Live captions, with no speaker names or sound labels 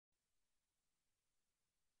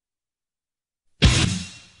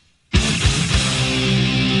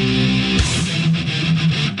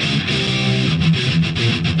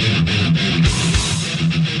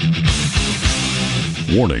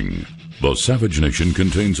Warning: the Savage Nation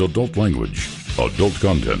contains adult language, adult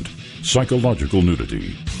content, psychological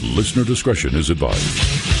nudity. Listener discretion is advised.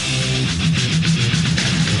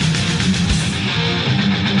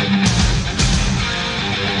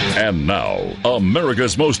 And now,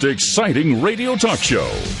 America's most exciting radio talk show,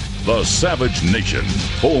 The Savage Nation,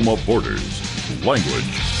 home of borders,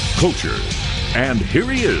 language, culture. And here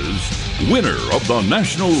he is, winner of the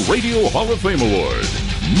National Radio Hall of Fame Award,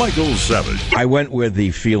 Michael Savage. I went where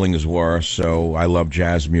the feelings were, so I love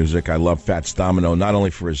jazz music. I love Fats Domino, not only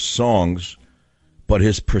for his songs, but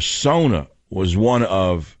his persona was one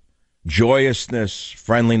of joyousness,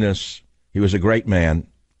 friendliness. He was a great man,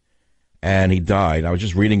 and he died. I was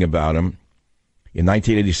just reading about him. In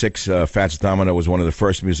 1986, Fats Domino was one of the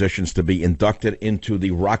first musicians to be inducted into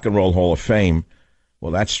the Rock and Roll Hall of Fame.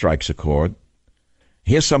 Well, that strikes a chord.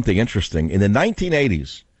 Here's something interesting. In the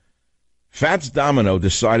 1980s, Fats Domino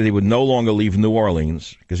decided he would no longer leave New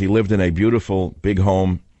Orleans because he lived in a beautiful big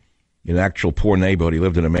home in an actual poor neighborhood. He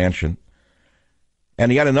lived in a mansion.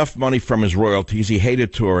 And he had enough money from his royalties. He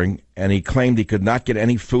hated touring, and he claimed he could not get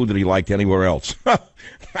any food that he liked anywhere else.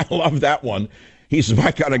 I love that one. He's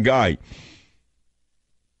my kind of guy.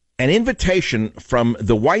 An invitation from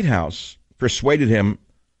the White House persuaded him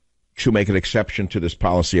to make an exception to this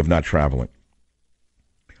policy of not traveling.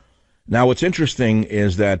 Now, what's interesting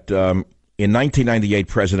is that in 1998,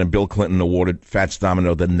 President Bill Clinton awarded Fats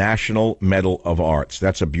Domino the National Medal of Arts.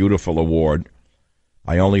 That's a beautiful award.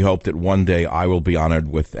 I only hope that one day I will be honored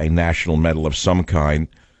with a national medal of some kind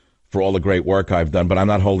for all the great work I've done, but I'm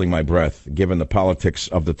not holding my breath. Given the politics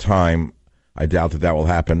of the time, I doubt that that will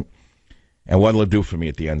happen. And what will it do for me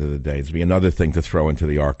at the end of the day? It'll be another thing to throw into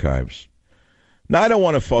the archives. Now, I don't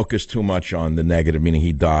want to focus too much on the negative, meaning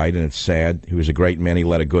he died, and it's sad. He was a great man. He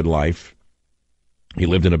led a good life. He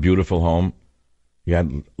lived in a beautiful home. He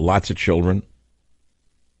had lots of children.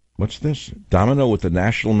 What's this? Domino with the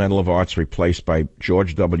National Medal of Arts replaced by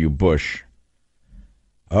George W. Bush.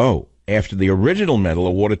 Oh, after the original medal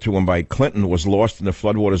awarded to him by Clinton was lost in the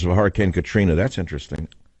floodwaters of Hurricane Katrina. That's interesting.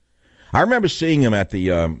 I remember seeing him at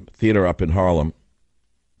the theater up in Harlem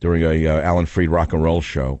during a Alan Freed rock and roll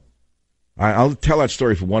show. I'll tell that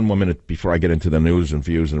story for one more minute before I get into the news and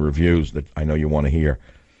views and reviews that I know you want to hear.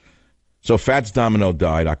 So Fats Domino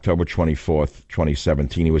died October 24th,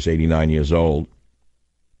 2017. He was 89 years old.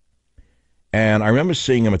 And I remember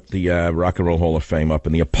seeing him at the Rock and Roll Hall of Fame up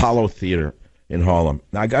in the Apollo Theater in Harlem.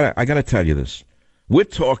 Now, I got to tell you this. We're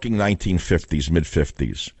talking 1950s,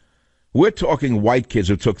 mid-50s. We're talking white kids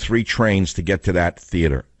who took 3 trains to get to that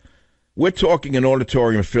theater. We're talking an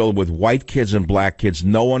auditorium filled with white kids and black kids.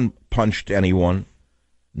 No one punched anyone.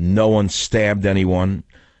 No one stabbed anyone.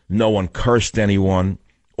 No one cursed anyone.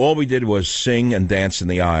 All we did was sing and dance in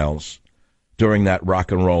the aisles during that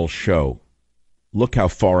rock and roll show. Look how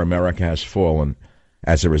far America has fallen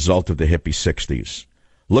as a result of the hippie 60s.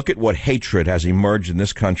 Look at what hatred has emerged in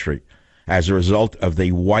this country as a result of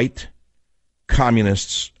the white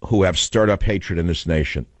communists who have stirred up hatred in this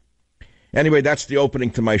nation. Anyway, that's the opening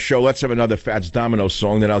to my show. Let's have another Fats Domino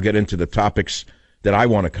song, then I'll get into the topics that I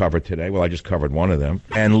want to cover today. Well, I just covered one of them.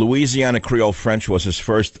 And Louisiana Creole French was his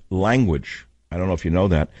first language. I don't know if you know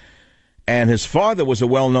that. And his father was a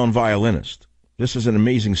well-known violinist. This is an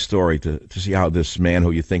amazing story to see how this man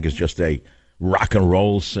who you think is just a rock and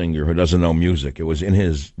roll singer who doesn't know music, it was in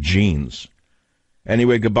his genes.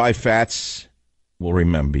 Anyway, goodbye, Fats. We'll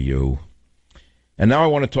remember you. And now I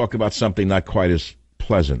want to talk about something not quite as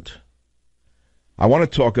pleasant. I want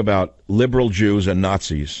to talk about liberal Jews and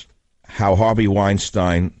Nazis, how Harvey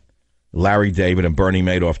Weinstein, Larry David, and Bernie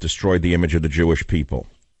Madoff destroyed the image of the Jewish people.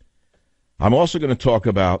 I'm also going to talk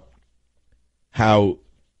about how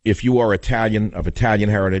if you are Italian, of Italian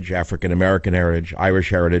heritage, African-American heritage, Irish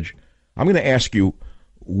heritage, I'm going to ask you,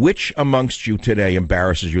 which amongst you today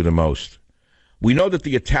embarrasses you the most? We know that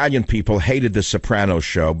the Italian people hated the Sopranos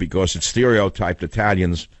show because it stereotyped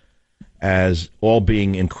Italians as all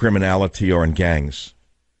being in criminality or in gangs,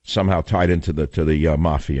 somehow tied into the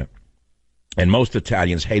mafia. And most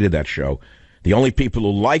Italians hated that show. The only people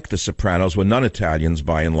who liked the Sopranos were non-Italians,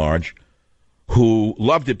 by and large, who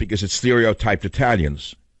loved it because it stereotyped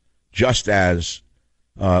Italians, just as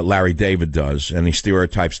Larry David does, and he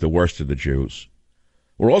stereotypes the worst of the Jews.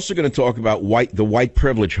 We're also going to talk about the white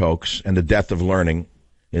privilege hoax and the death of learning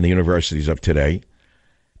in the universities of today.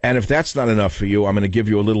 And if that's not enough for you, I'm going to give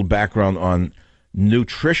you a little background on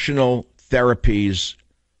nutritional therapies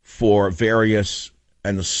for various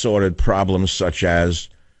and assorted problems such as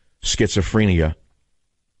schizophrenia,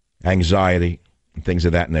 anxiety, and things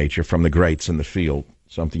of that nature from the greats in the field,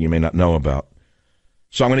 something you may not know about.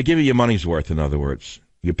 So I'm going to give you your money's worth, in other words.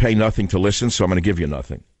 You pay nothing to listen, so I'm going to give you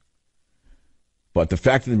nothing. But the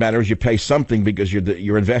fact of the matter is you pay something because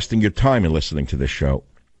you're investing your time in listening to this show.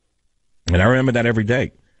 And I remember that every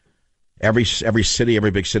day. Every city,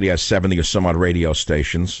 every big city has 70 or some odd radio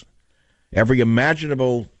stations. Every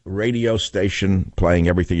imaginable radio station playing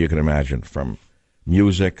everything you can imagine, from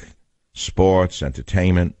music, sports,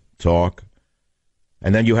 entertainment, talk.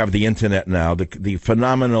 And then you have the internet now. The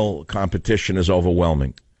phenomenal competition is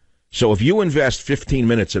overwhelming. So if you invest 15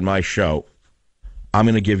 minutes in my show, I'm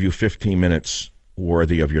going to give you 15 minutes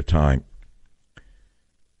worthy of your time.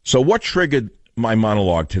 So what triggered my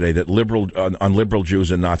monologue today that on liberal Jews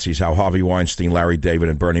and Nazis, how Harvey Weinstein, Larry David,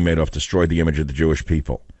 and Bernie Madoff destroyed the image of the Jewish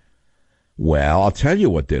people? Well, I'll tell you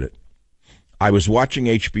what did it. I was watching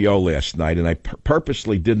HBO last night, and I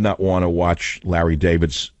purposely did not want to watch Larry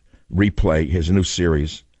David's replay, his new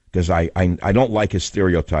series, because I don't like his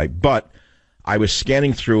stereotype. But I was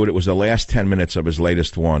scanning through it. It was the last 10 minutes of his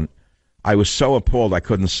latest one. I was so appalled I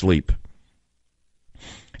couldn't sleep.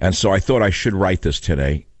 And so I thought I should write this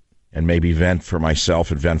today and maybe vent for myself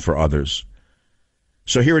and vent for others.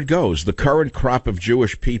 So here it goes. The current crop of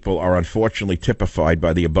Jewish people are unfortunately typified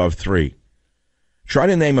by the above three. Try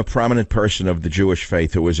to name a prominent person of the Jewish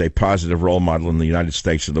faith who is a positive role model in the United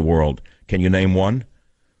States and the world. Can you name one?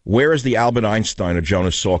 Where is the Albert Einstein or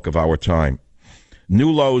Jonas Salk of our time? New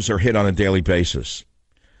lows are hit on a daily basis.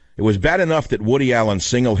 It was bad enough that Woody Allen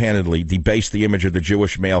single-handedly debased the image of the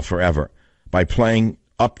Jewish male forever by playing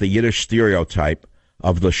up the Yiddish stereotype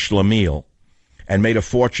of the schlemiel and made a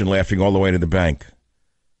fortune laughing all the way to the bank.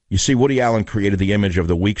 You see, Woody Allen created the image of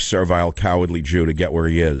the weak, servile, cowardly Jew to get where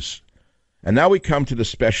he is. And now we come to the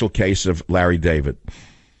special case of Larry David.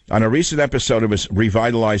 On a recent episode of his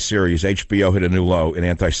revitalized series, HBO hit a new low in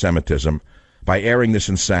anti-Semitism by airing this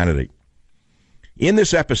insanity. In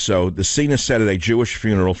this episode, the scene is set at a Jewish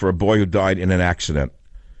funeral for a boy who died in an accident.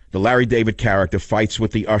 The Larry David character fights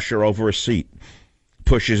with the usher over a seat,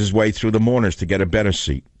 pushes his way through the mourners to get a better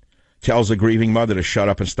seat, tells a grieving mother to shut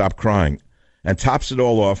up and stop crying, and tops it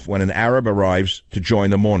all off when an Arab arrives to join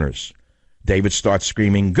the mourners. David starts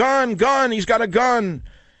screaming, "Gun! Gun! He's got a gun!"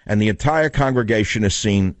 And the entire congregation is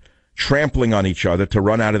seen trampling on each other to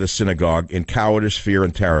run out of the synagogue in cowardice, fear,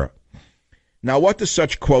 and terror. Now, what does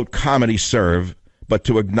such, quote, comedy serve but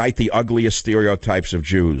to ignite the ugliest stereotypes of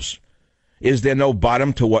Jews? Is there no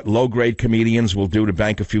bottom to what low-grade comedians will do to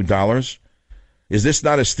bank a few dollars? Is this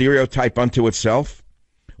not a stereotype unto itself?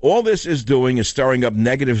 All this is doing is stirring up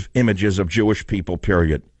negative images of Jewish people,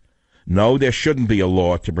 period. No, there shouldn't be a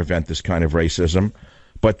law to prevent this kind of racism,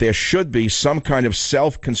 but there should be some kind of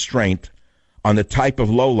self-constraint on the type of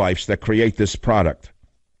lowlifes that create this product.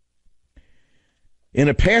 In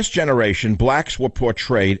a past generation, blacks were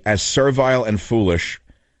portrayed as servile and foolish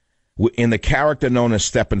in the character known as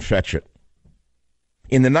Stepin Fetchit.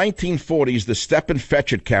 In the 1940s, the Stepin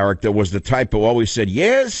Fetchit character was the type who always said,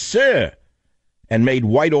 "Yes, sir," and made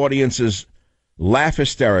white audiences laugh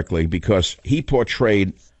hysterically because he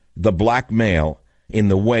portrayed the black male in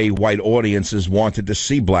the way white audiences wanted to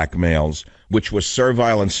see black males, which was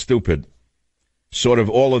servile and stupid. Sort of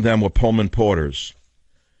all of them were Pullman Porters.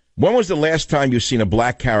 When was the last time you seen a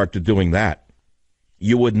black character doing that?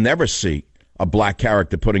 You would never see a black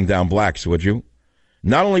character putting down blacks, would you?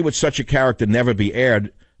 Not only would such a character never be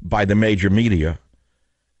aired by the major media,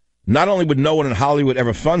 not only would no one in Hollywood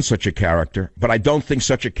ever fund such a character, but I don't think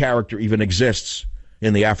such a character even exists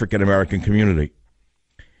in the African-American community.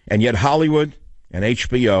 And yet Hollywood and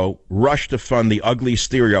HBO rush to fund the ugly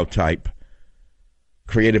stereotype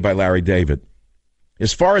created by Larry David.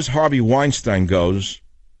 As far as Harvey Weinstein goes,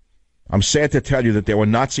 I'm sad to tell you that there were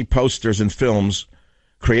Nazi posters and films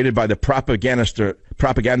created by the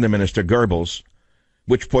propaganda minister Goebbels,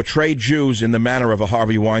 which portrayed Jews in the manner of a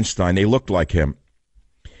Harvey Weinstein. They looked like him.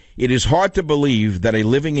 It is hard to believe that a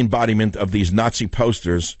living embodiment of these Nazi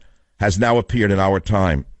posters has now appeared in our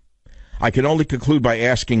time. I can only conclude by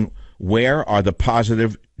asking, where are the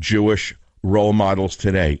positive Jewish role models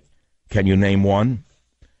today? Can you name one?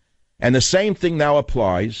 And the same thing now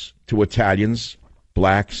applies to Italians,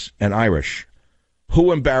 blacks, and Irish.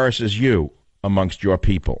 Who embarrasses you amongst your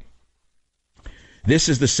people? This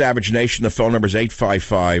is the Savage Nation. The phone number is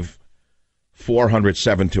 855-400-7282.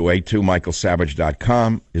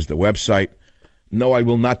 MichaelSavage.com is the website. No, I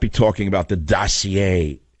will not be talking about the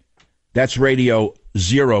dossier. That's Radio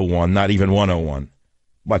 01, not even 101.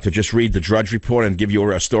 What, to just read the Drudge Report and give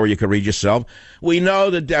you a story you can read yourself? We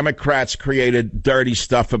know the Democrats created dirty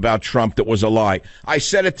stuff about Trump that was a lie. I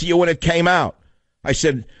said it to you when it came out. I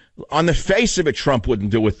said, on the face of it, Trump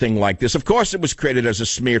wouldn't do a thing like this. Of course it was created as a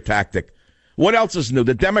smear tactic. What else is new?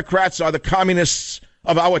 The Democrats are the communists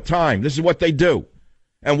of our time. This is what they do.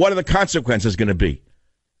 And what are the consequences going to be?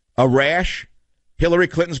 A rash? Hillary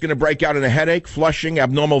Clinton's going to break out in a headache, flushing,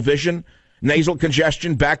 abnormal vision, nasal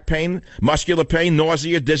congestion, back pain, muscular pain,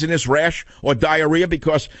 nausea, dizziness, rash, or diarrhea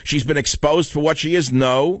because she's been exposed for what she is?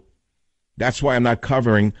 No. That's why I'm not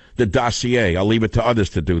covering the dossier. I'll leave it to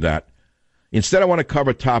others to do that. Instead, I want to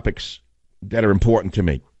cover topics that are important to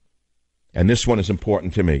me. And this one is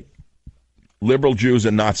important to me. Liberal Jews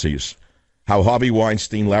and Nazis. How Harvey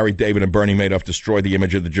Weinstein, Larry David, and Bernie Madoff destroyed the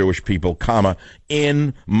image of the Jewish people, comma,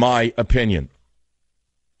 in my opinion.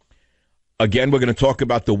 Again, we're going to talk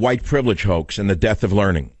about the white privilege hoax and the death of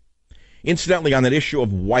learning. Incidentally, on that issue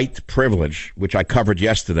of white privilege, which I covered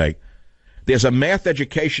yesterday, there's a math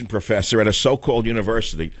education professor at a so-called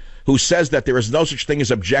university who says that there is no such thing as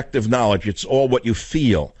objective knowledge. It's all what you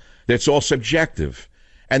feel. That it's all subjective.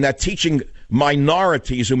 And that teaching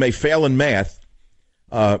minorities who may fail in math,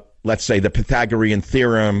 let's say the Pythagorean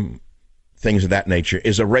theorem, things of that nature,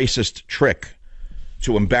 is a racist trick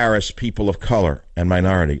to embarrass people of color and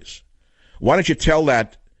minorities. Why don't you tell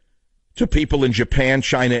that to people in Japan,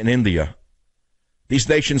 China, and India? These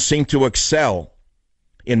nations seem to excel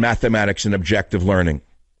in mathematics and objective learning.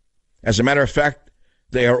 As a matter of fact,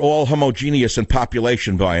 they are all homogeneous in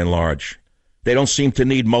population by and large. They don't seem to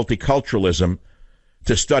need multiculturalism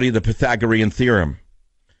to study the Pythagorean theorem.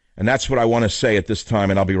 And that's what I want to say at this time,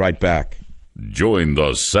 and I'll be right back. Join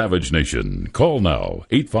the Savage Nation. Call now,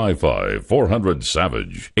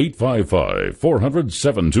 855-400-SAVAGE,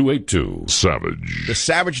 855-400-7282. Savage. The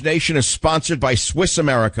Savage Nation is sponsored by Swiss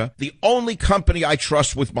America, the only company I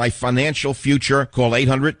trust with my financial future. Call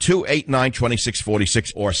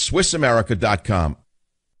 800-289-2646 or SwissAmerica.com.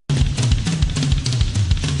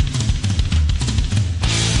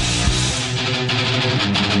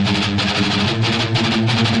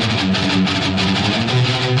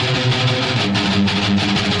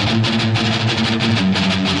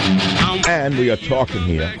 And we're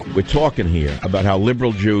talking here about how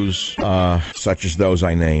liberal Jews, such as those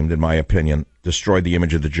I named, in my opinion, destroyed the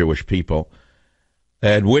image of the Jewish people,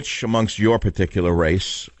 and which amongst your particular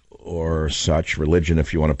race or such, religion,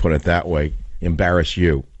 if you want to put it that way, embarrass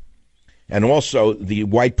you. And also the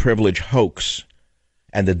white privilege hoax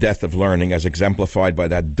and the death of learning as exemplified by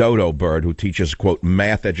that dodo bird who teaches, quote,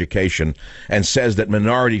 math education and says that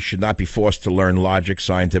minorities should not be forced to learn logic,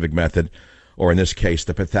 scientific method, or in this case,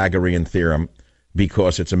 the Pythagorean theorem,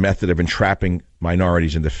 because it's a method of entrapping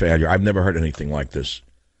minorities into failure. I've never heard anything like this.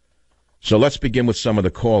 So let's begin with some of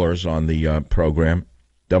the callers on the program.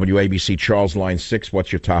 WABC Charles, line 6,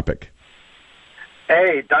 what's your topic?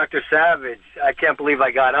 Hey, Dr. Savage, I can't believe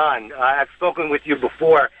I got on. I've spoken with you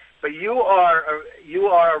before, but you are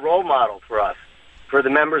a role model for us, for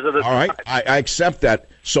the members of the... All right, I accept that.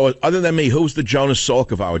 So other than me, who's the Jonas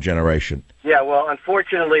Salk of our generation? Yeah, well,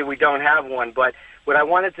 unfortunately, we don't have one. But what I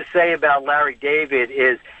wanted to say about Larry David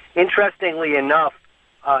is, interestingly enough,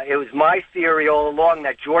 it was my theory all along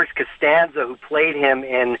that George Costanza, who played him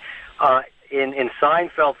in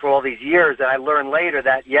Seinfeld for all these years, and I learned later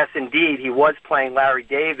that, yes, indeed, he was playing Larry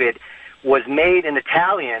David, was made in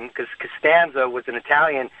Italian, because Costanza was an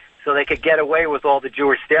Italian, so they could get away with all the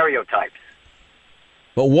Jewish stereotypes.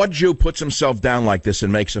 But what Jew puts himself down like this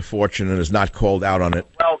and makes a fortune and is not called out on it?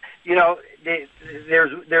 Well, you know,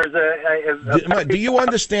 there's a do you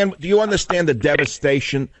understand? Do you understand the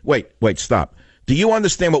devastation? Wait, stop. Do you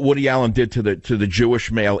understand what Woody Allen did to the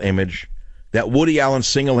Jewish male image? That Woody Allen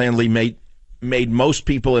single-handedly made most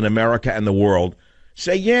people in America and the world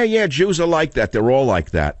say, yeah, Jews are like that. They're all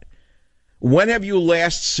like that. When have you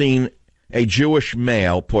last seen a Jewish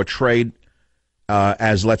male portrayed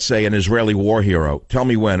as, let's say, an Israeli war hero? Tell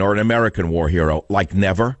me when. Or an American war hero? Like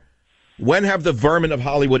never. When have the vermin of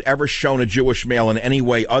Hollywood ever shown a Jewish male in any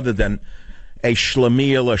way other than a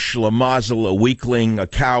schlemiel, a schlemazel, a weakling, a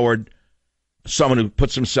coward, someone who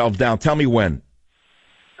puts himself down? Tell me when.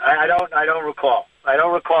 I don't recall. I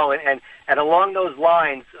don't recall. And along those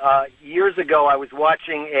lines, years ago, I was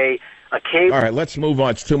watching a cable... All right, let's move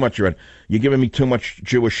on. It's too much already. You're giving me too much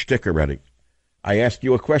Jewish shtick already. I asked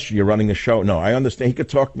you a question. You're running the show. No, I understand. He could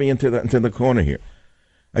talk me into the corner here.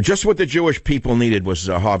 Just what the Jewish people needed was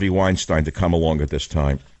Harvey Weinstein to come along at this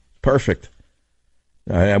time. Perfect.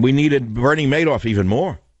 And we needed Bernie Madoff even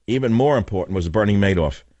more. Even more important was Bernie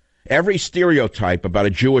Madoff. Every stereotype about a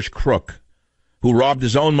Jewish crook who robbed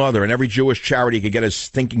his own mother and every Jewish charity he could get his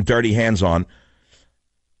stinking dirty hands on,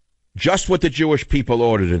 just what the Jewish people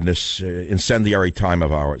ordered in this incendiary time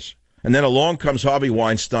of ours. And then along comes Harvey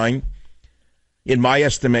Weinstein. In my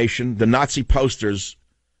estimation, the Nazi posters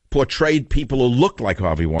portrayed people who looked like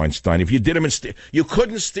Harvey Weinstein. If you did them you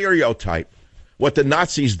couldn't stereotype what the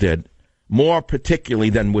Nazis did more particularly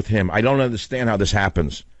than with him. I don't understand how this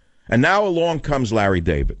happens. And now along comes Larry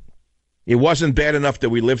David. It wasn't bad enough that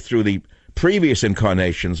we lived through the previous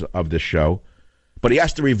incarnations of this show, but he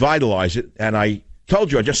has to revitalize it, and I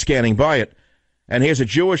told you, I'm just scanning by it, and here's a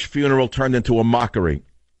Jewish funeral turned into a mockery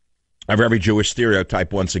of every Jewish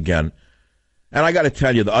stereotype once again. And I got to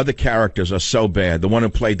tell you, the other characters are so bad. The one who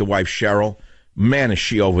played the wife, Cheryl, man, is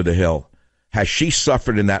she over the hill. Has she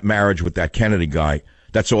suffered in that marriage with that Kennedy guy?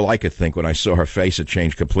 That's all I could think when I saw her face. It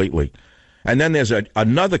changed completely. And then there's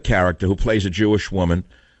another character who plays a Jewish woman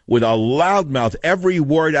with a loud mouth. Every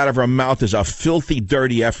word out of her mouth is a filthy,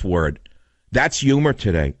 dirty F word. That's humor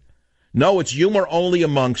today. No, it's humor only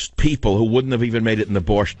amongst people who wouldn't have even made it in the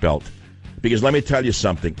Borscht Belt. Because let me tell you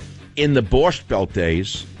something. In the Borscht Belt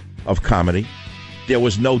days of comedy, there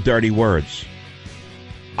was no dirty words.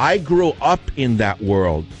 I grew up in that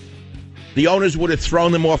world. The owners would have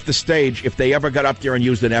thrown them off the stage if they ever got up there and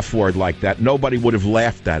used an F word like that. Nobody would have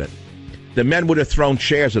laughed at it. The men would have thrown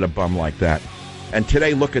chairs at a bum like that. And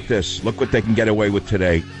today, look at this. Look what they can get away with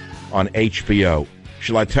today on HBO.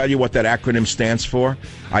 Shall I tell you what that acronym stands for?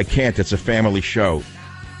 I can't. It's a family show.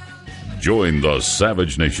 Join the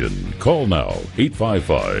Savage Nation. Call now,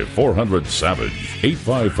 855-400-SAVAGE,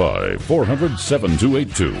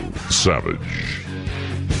 855-400-7282. Savage.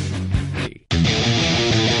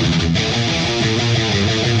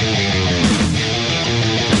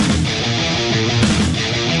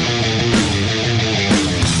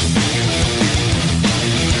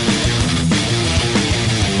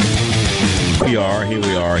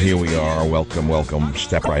 Here we are. Welcome.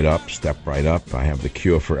 Step right up. I have the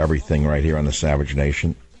cure for everything right here on the Savage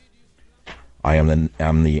Nation. I'm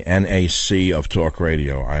the NAC of talk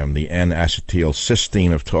radio. I am the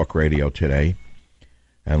N-acetylcysteine of talk radio today.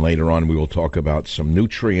 And later on we will talk about some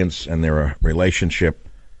nutrients and their relationship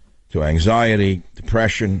to anxiety,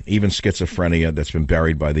 depression, even schizophrenia that's been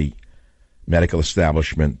buried by the medical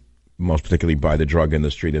establishment, most particularly by the drug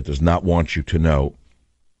industry that does not want you to know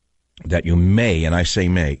that you may, and I say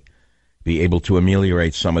may, be able to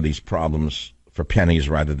ameliorate some of these problems for pennies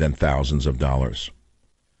rather than thousands of dollars.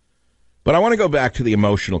 But I want to go back to the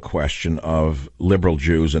emotional question of liberal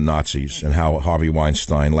Jews and Nazis and how Harvey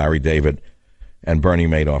Weinstein, Larry David, and Bernie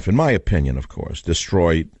Madoff, in my opinion, of course,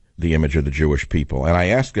 destroyed the image of the Jewish people. And I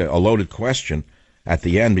asked a loaded question at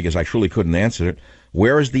the end because I truly couldn't answer it.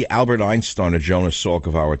 Where is the Albert Einstein or Jonas Salk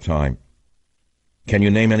of our time? Can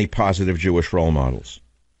you name any positive Jewish role models?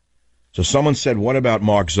 So someone said, what about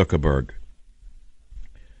Mark Zuckerberg?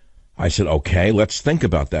 I said, okay, let's think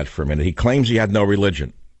about that for a minute. He claims he had no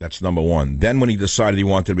religion. That's number one. Then when he decided he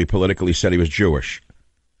wanted to be political, he said he was Jewish.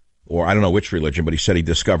 Or I don't know which religion, but he said he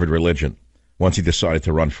discovered religion once he decided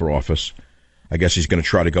to run for office. I guess he's going to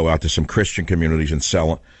try to go out to some Christian communities and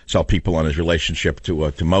sell people on his relationship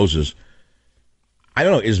to Moses. I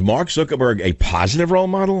don't know. Is Mark Zuckerberg a positive role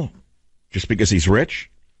model just because he's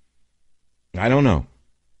rich? I don't know.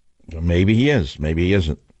 Maybe he is. Maybe he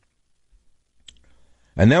isn't.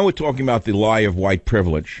 And now we're talking about the lie of white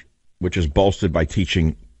privilege, which is bolstered by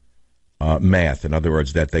teaching math. In other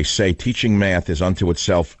words, that they say teaching math is unto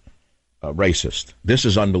itself racist. This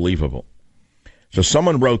is unbelievable. So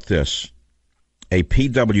someone wrote this. A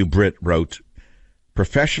P.W. Britt wrote,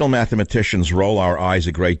 professional mathematicians roll our eyes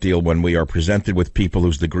a great deal when we are presented with people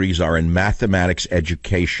whose degrees are in mathematics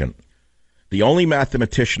education. The only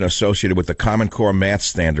mathematician associated with the Common Core math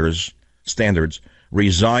standards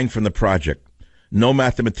resigned from the project. No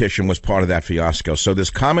mathematician was part of that fiasco. So this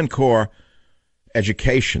Common Core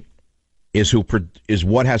education is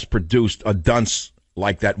what has produced a dunce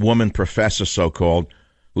like that woman professor, so-called,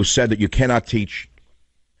 who said that you cannot teach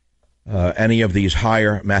any of these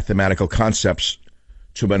higher mathematical concepts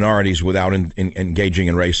to minorities without engaging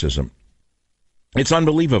in racism. It's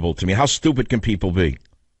unbelievable to me. How stupid can people be?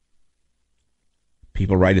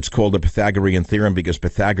 People write it's called the Pythagorean theorem because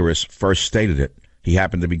Pythagoras first stated it. He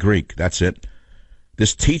happened to be Greek. That's it.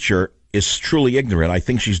 This teacher is truly ignorant. I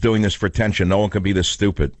think she's doing this for attention. No one can be this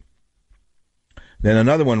stupid. Then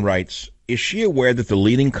another one writes, is she aware that the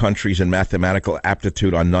leading countries in mathematical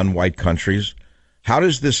aptitude are non-white countries? How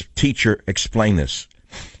does this teacher explain this?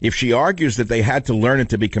 If she argues that they had to learn it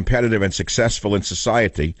to be competitive and successful in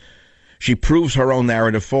society, she proves her own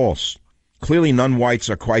narrative false. Clearly, non-whites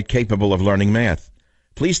are quite capable of learning math.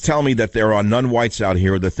 Please tell me that there are non-whites out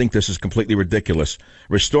here that think this is completely ridiculous.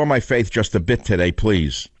 Restore my faith just a bit today,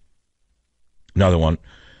 please. Another one.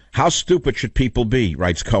 How stupid should people be,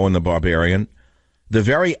 writes Cohen the Barbarian. The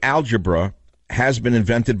very algebra has been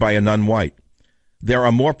invented by a non-white. There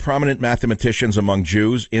are more prominent mathematicians among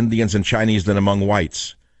Jews, Indians, and Chinese than among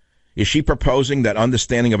whites. Is she proposing that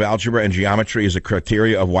understanding of algebra and geometry is a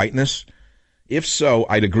criteria of whiteness? If so,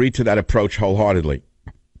 I'd agree to that approach wholeheartedly.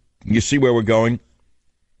 You see where we're going?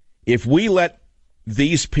 If we let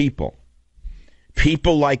these people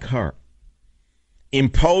like her,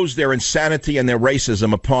 impose their insanity and their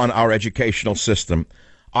racism upon our educational system,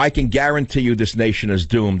 I can guarantee you this nation is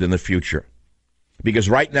doomed in the future. Because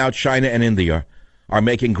right now, China and India are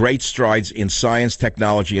making great strides in science,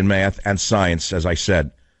 technology, and math, and science, as I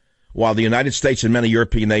said, while the United States and many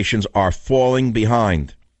European nations are falling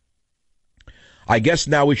behind. I guess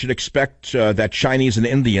now we should expect that Chinese and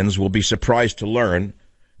Indians will be surprised to learn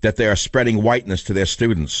that they are spreading whiteness to their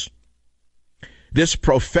students. This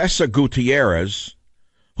Professor Gutierrez,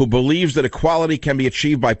 who believes that equality can be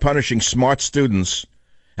achieved by punishing smart students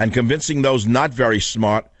and convincing those not very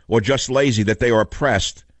smart or just lazy that they are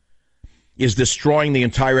oppressed, is destroying the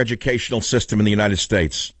entire educational system in the United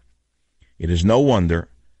States. It is no wonder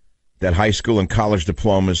that high school and college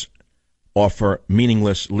diplomas offer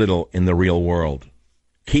meaningless little in the real world.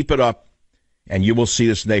 Keep it up, and you will see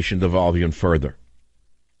this nation devolve even further.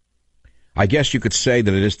 I guess you could say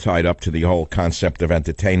that it is tied up to the whole concept of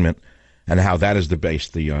entertainment and how that has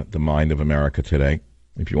debased the mind of America today,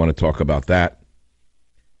 if you want to talk about that.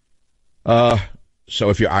 So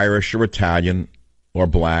if you're Irish or Italian or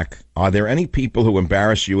black, are there any people who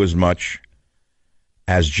embarrass you as much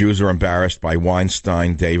as Jews are embarrassed by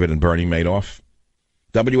Weinstein, David, and Bernie Madoff?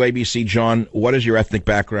 WABC, John, what is your ethnic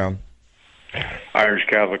background? Irish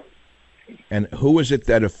Catholic. And who is it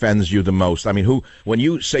that offends you the most? I mean, when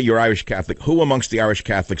you say you're Irish Catholic, who amongst the Irish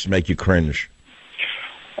Catholics make you cringe?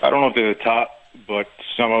 I don't know if they're the top, but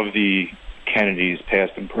some of the Kennedys,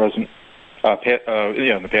 past and present.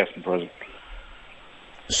 The past and present.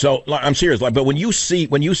 So I'm serious, but when you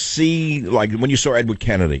saw Edward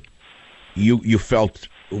Kennedy, you felt,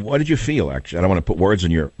 what did you feel? Actually, I don't want to put words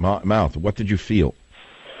in your mouth. What did you feel?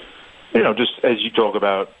 Just as you talk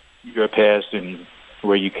about your past and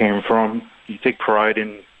where you came from, you take pride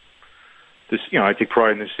in this. I take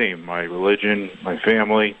pride in the same. My religion, my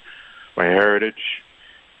family, my heritage.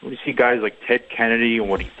 When you see guys like Ted Kennedy and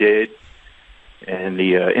what he did, and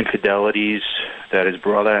the infidelities that his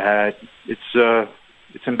brother had, it's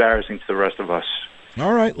embarrassing to the rest of us.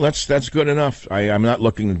 All right, that's good enough. I'm not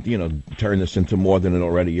looking to, turn this into more than it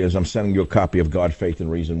already is. I'm sending you a copy of God, Faith,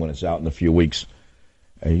 and Reason when it's out in a few weeks.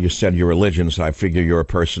 You said your religion, so I figure you're a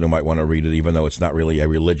person who might want to read it, even though it's not really a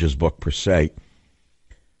religious book per se.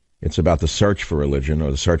 It's about the search for religion,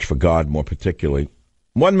 or the search for God more particularly.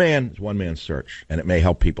 One man's search, and it may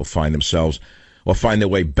help people find themselves or find their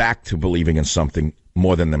way back to believing in something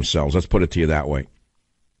more than themselves. Let's put it to you that way.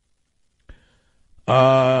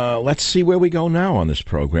 Let's see where we go now on this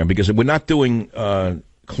program, because we're not doing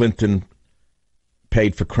Clinton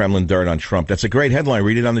paid for Kremlin dirt on Trump. That's a great headline.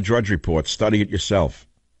 Read it on the Drudge Report. Study it yourself.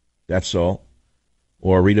 That's all.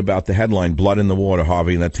 Or read about the headline, Blood in the Water,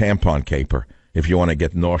 Harvey and the tampon caper, if you want to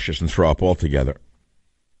get nauseous and throw up altogether.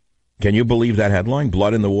 Can you believe that headline?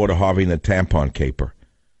 Blood in the Water, Harvey and the tampon caper.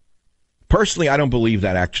 Personally, I don't believe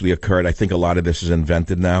that actually occurred. I think a lot of this is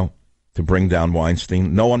invented now to bring down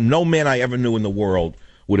Weinstein. No man I ever knew in the world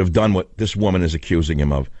would have done what this woman is accusing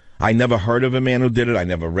him of. I never heard of a man who did it. I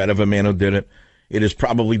never read of a man who did it. It is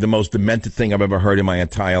probably the most demented thing I've ever heard in my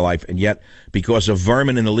entire life. And yet, because of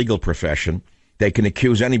vermin in the legal profession, they can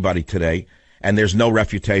accuse anybody today, and there's no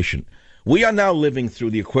refutation. We are now living through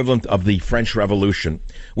the equivalent of the French Revolution,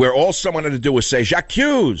 where all someone had to do was say,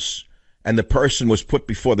 "J'accuse," and the person was put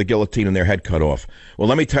before the guillotine and their head cut off. Well,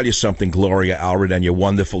 let me tell you something, Gloria Allred and your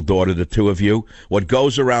wonderful daughter, the two of you. What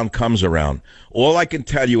goes around comes around. All I can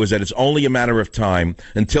tell you is that it's only a matter of time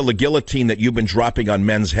until the guillotine that you've been dropping on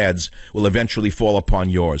men's heads will eventually fall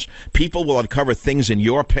upon yours. People will uncover things in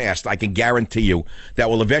your past, I can guarantee you,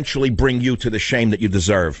 that will eventually bring you to the shame that you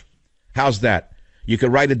deserve. How's that? You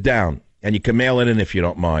can write it down, and you can mail it in if you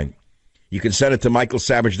don't mind. You can send it to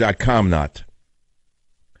michaelsavage.com, not.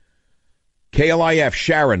 KLIF,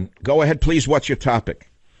 Sharon, go ahead, please. What's your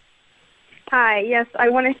topic? Hi, yes, I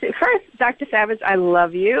want to say, first, Dr. Savage, I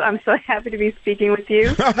love you. I'm so happy to be speaking with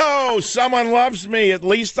you. Oh, someone loves me. At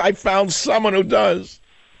least I found someone who does.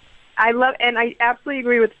 And I absolutely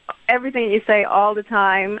agree with everything you say all the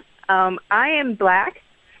time. I am black,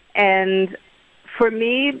 and for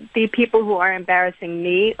me, the people who are embarrassing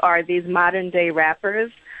me are these modern-day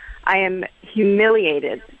rappers. I am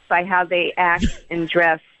humiliated by how they act and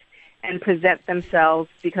dress and present themselves,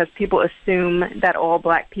 because people assume that all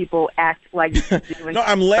black people act like you do. No,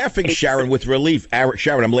 I'm laughing, Sharon, with relief.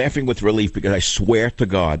 Sharon, I'm laughing with relief because I swear to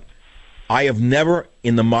God, I have never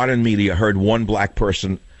in the modern media heard one black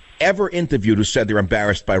person ever interviewed who said they're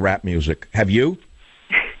embarrassed by rap music. Have you?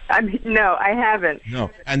 No, I haven't. No,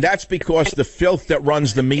 and that's because the filth that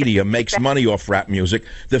runs the media makes money off rap music.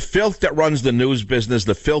 The filth that runs the news business,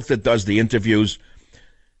 the filth that does the interviews,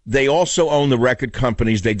 they also own the record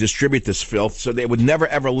companies. They distribute this filth, so they would never,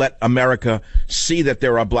 ever let America see that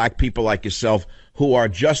there are black people like yourself who are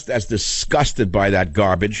just as disgusted by that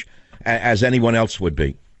garbage as anyone else would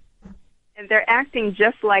be. And they're acting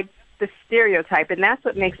just like the stereotype, and that's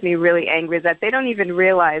what makes me really angry, is that they don't even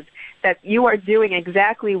realize that you are doing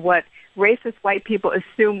exactly what racist white people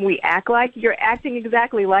assume we act like. You're acting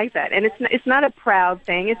exactly like that, and it's not a proud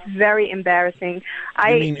thing. It's very embarrassing.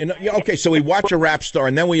 Okay, so we watch a rap star,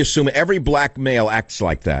 and then we assume every black male acts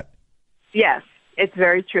like that. Yes, it's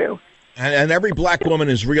very true. And every black woman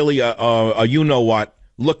is really a you-know-what,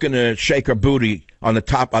 looking to shake her booty on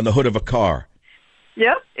the hood of a car.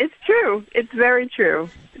 Yep, it's true. It's very true.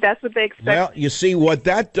 That's what they expect. Well, you see, what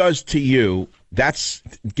that does to you, that's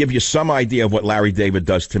give you some idea of what Larry David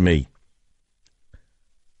does to me.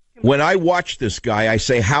 When I watch this guy, I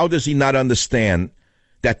say, how does he not understand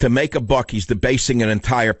that to make a buck, he's debasing an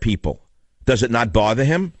entire people? Does it not bother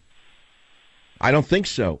him? I don't think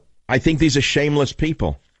so. I think these are shameless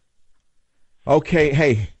people. Okay,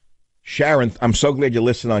 hey, Sharon, I'm so glad you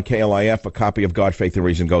listened on KLIF. A copy of God, Faith, and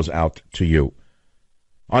Reason goes out to you.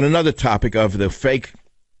 On another topic of the fake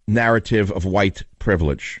narrative of white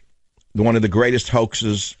privilege, one of the greatest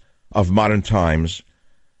hoaxes of modern times,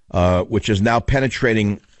 which is now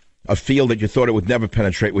penetrating a field that you thought it would never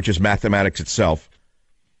penetrate, which is mathematics itself.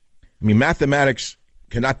 I mean, mathematics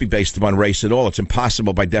cannot be based upon race at all. It's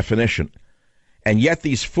impossible by definition. And yet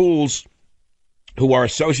these fools who are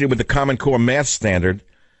associated with the Common Core math standard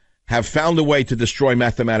have found a way to destroy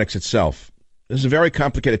mathematics itself. This is a very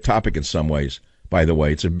complicated topic in some ways, by the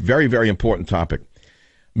way. It's a very, very important topic.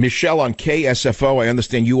 Michelle on KSFO, I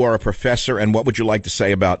understand you are a professor, and what would you like to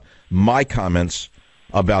say about my comments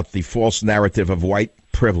about the false narrative of white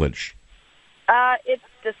privilege? It's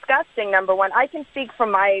disgusting, number one. I can speak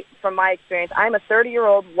from my experience. I'm a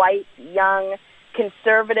 30-year-old white, young,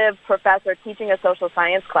 conservative professor teaching a social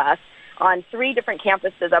science class on 3 different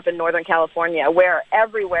campuses up in Northern California, where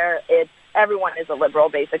everywhere everyone is a liberal,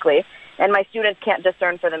 basically, and my students can't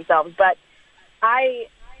discern for themselves. But I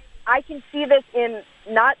can see this in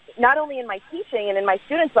not only in my teaching and in my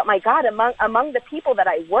students, but my God, among the people that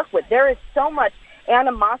I work with, there is so much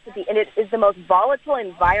animosity, and it is the most volatile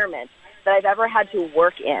environment that I've ever had to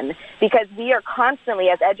work in, because we are constantly,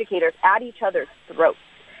 as educators, at each other's throats.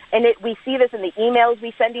 And we see this in the emails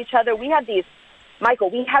we send each other. We have these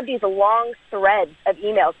long threads of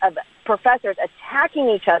emails of professors attacking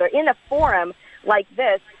each other in a forum like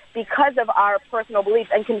this because of our personal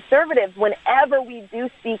beliefs. And conservatives, whenever we do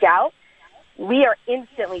speak out, we are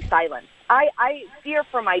instantly silenced. I fear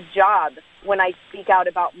for my job when I speak out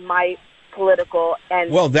about my political and...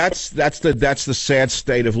 Well, that's the sad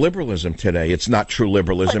state of liberalism today. It's not true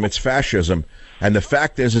liberalism, it's fascism. And the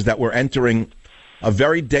fact is that we're entering a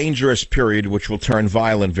very dangerous period which will turn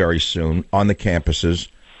violent very soon on the campuses.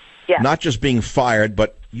 Yeah. Not just being fired,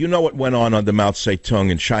 but you know what went on under Mao Zedong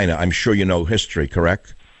in China. I'm sure you know history,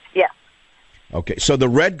 correct? Yeah. Okay, so the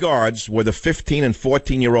Red Guards were the 15 and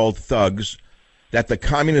 14-year-old thugs that the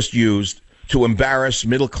communists used to embarrass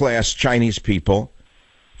middle-class Chinese people,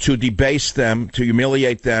 to debase them, to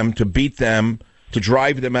humiliate them, to beat them, to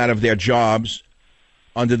drive them out of their jobs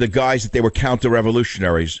under the guise that they were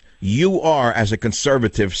counter-revolutionaries. You are, as a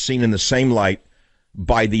conservative, seen in the same light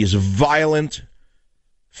by these violent,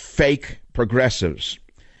 fake progressives.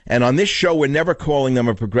 And on this show, we're never calling them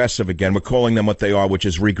a progressive again. We're calling them what they are, which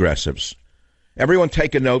is regressives. Everyone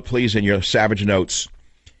take a note, please, in your savage notes.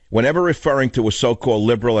 Whenever referring to a so-called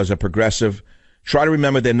liberal as a progressive, try to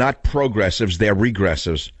remember they're not progressives, they're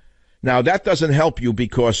regressives. Now, that doesn't help you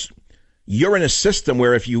because you're in a system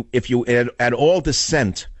where if you at all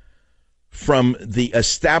dissent from the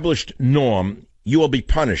established norm, you will be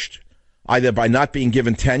punished, either by not being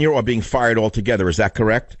given tenure or being fired altogether. Is that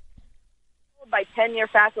correct? By tenure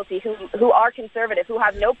faculty who are conservative, who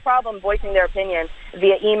have no problem voicing their opinion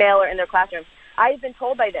via email or in their classrooms. I've been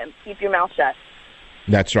told by them, keep your mouth shut.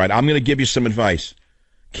 That's right. I'm going to give you some advice.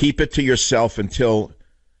 Keep it to yourself until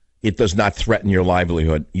it does not threaten your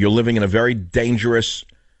livelihood. You're living in a very dangerous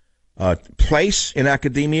place in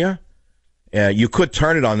academia. You could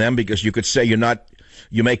turn it on them because you could say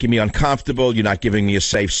you're making me uncomfortable, you're not giving me a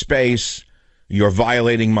safe space, you're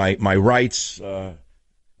violating my rights,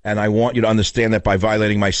 and I want you to understand that by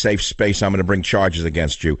violating my safe space, I'm going to bring charges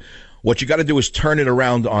against you. What you got to do is turn it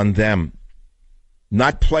around on them.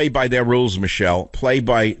 Not play by their rules, Michelle. Play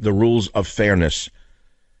by the rules of fairness.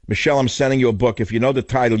 Michelle, I'm sending you a book. If you know the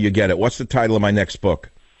title, you get it. What's the title of my next book?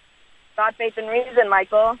 God, Faith, and Reason,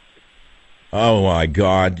 Michael. Oh, my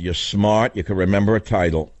God. You're smart. You can remember a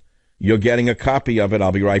title. You're getting a copy of it.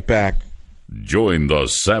 I'll be right back. Join the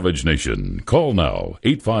Savage Nation. Call now,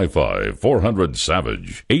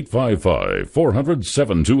 855-400-SAVAGE,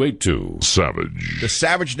 855-400-7282. Savage. The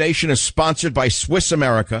Savage Nation is sponsored by Swiss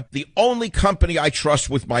America, the only company I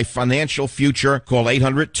trust with my financial future. Call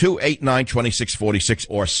 800-289-2646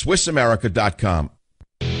 or SwissAmerica.com.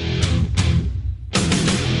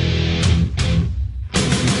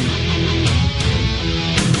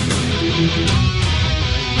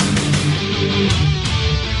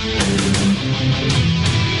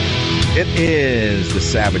 It is the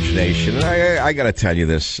Savage Nation, and I got to tell you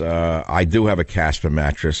this. I do have a Casper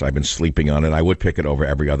mattress. I've been sleeping on it. I would pick it over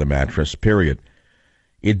every other mattress, period.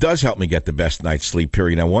 It does help me get the best night's sleep,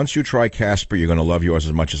 period. Now, once you try Casper, you're going to love yours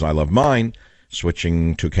as much as I love mine.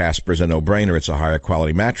 Switching to Casper is a no-brainer. It's a higher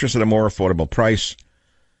quality mattress at a more affordable price.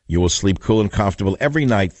 You will sleep cool and comfortable every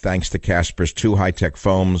night thanks to Casper's 2 high-tech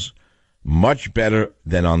foams. Much better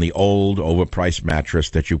than on the old, overpriced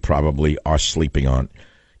mattress that you probably are sleeping on.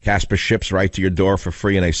 Casper ships right to your door for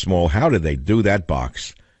free in a small, how did they do that,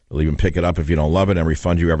 box. They'll even pick it up if you don't love it and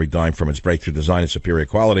refund you every dime from its breakthrough design and superior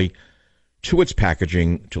quality to its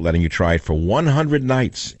packaging to letting you try it for 100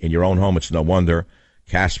 nights in your own home. It's no wonder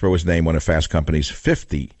Casper was named one of Fast Company's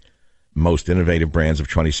 50 most innovative brands of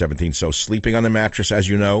 2017. So sleeping on the mattress, as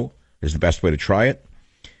you know, is the best way to try it.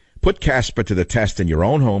 Put Casper to the test in your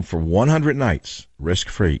own home for 100 nights,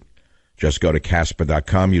 risk-free. Just go to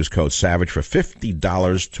Casper.com, use code SAVAGE for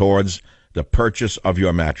 $50 towards the purchase of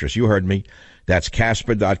your mattress. You heard me. That's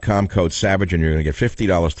Casper.com, code SAVAGE, and you're going to get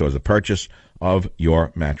 $50 towards the purchase of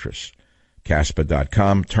your mattress.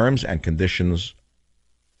 Casper.com, terms and conditions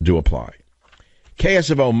do apply.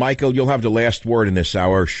 KSFO, Michael, you'll have the last word in this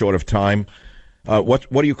hour, short of time. What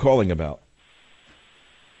are you calling about?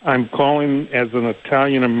 I'm calling as an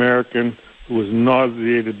Italian-American who was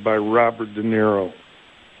nauseated by Robert De Niro.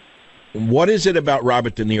 What is it about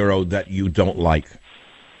Robert De Niro that you don't like?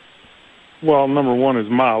 Well, number one, his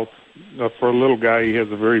mouth. For a little guy, he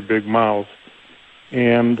has a very big mouth.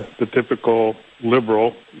 And the typical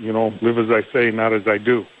liberal, live as I say, not as I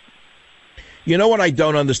do. You know what I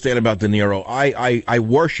don't understand about De Niro? I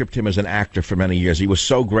worshipped him as an actor for many years. He was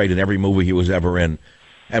so great in every movie he was ever in.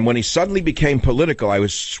 And when he suddenly became political, I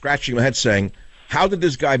was scratching my head saying, how did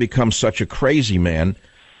this guy become such a crazy man?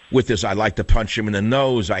 With this, I like to punch him in the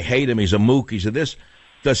nose. I hate him. He's a mook. He's a this.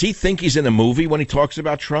 Does he think he's in a movie when he talks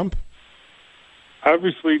about Trump?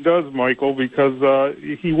 Obviously, he does, Michael, because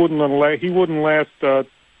he wouldn't last 10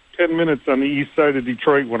 minutes on the east side of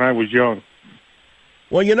Detroit when I was young.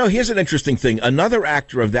 Well, here's an interesting thing. Another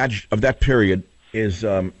actor of that period is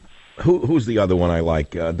who's the other one I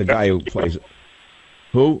like? The guy who plays it.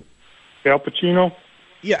 Who? Al Pacino.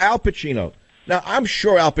 Yeah, Al Pacino. Now, I'm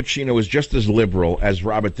sure Al Pacino is just as liberal as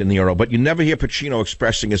Robert De Niro, but you never hear Pacino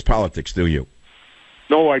expressing his politics, do you?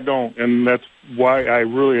 No, I don't, and that's why I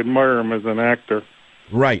really admire him as an actor.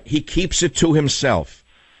 Right. He keeps it to himself.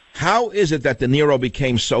 How is it that De Niro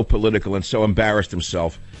became so political and so embarrassed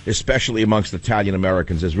himself, especially amongst Italian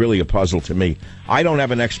Americans, is really a puzzle to me. I don't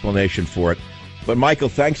have an explanation for it. But, Michael,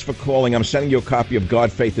 thanks for calling. I'm sending you a copy of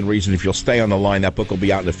God, Faith, and Reason. If you'll stay on the line, that book will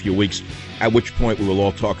be out in a few weeks, at which point we will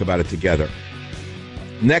all talk about it together.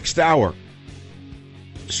 Next hour,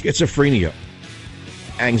 schizophrenia,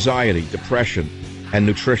 anxiety, depression, and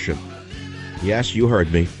nutrition. Yes, you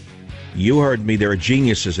heard me. You heard me. There are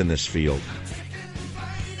geniuses in this field.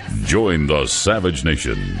 Join the Savage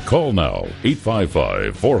Nation. Call now,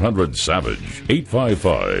 855-400-SAVAGE,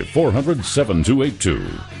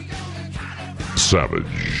 855-400-7282.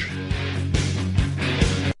 Savage.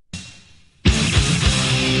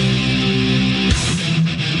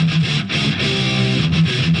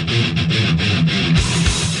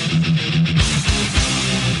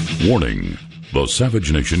 Warning. The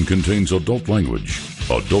Savage Nation contains adult language,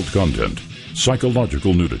 adult content,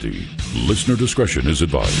 psychological nudity. Listener discretion is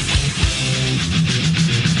advised.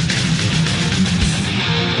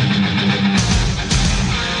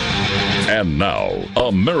 And now,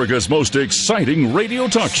 America's most exciting radio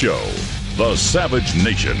talk show, The Savage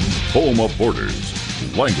Nation, home of borders,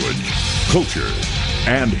 language, culture.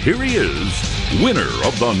 And here he is, winner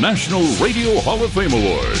of the National Radio Hall of Fame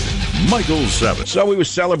Award, Michael Savage. So we were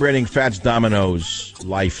celebrating Fats Domino's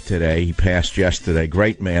life today. He passed yesterday.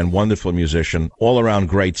 Great man, wonderful musician, all-around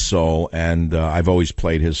great soul, and I've always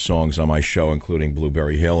played his songs on my show, including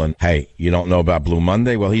Blueberry Hill. And, hey, you don't know about Blue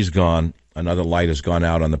Monday? Well, he's gone. Another light has gone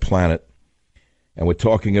out on the planet. And we're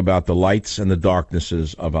talking about the lights and the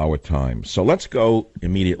darknesses of our time. So let's go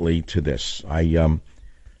immediately to this.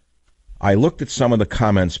 I looked at some of the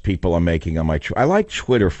comments people are making on my I like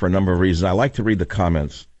Twitter for a number of reasons. I like to read the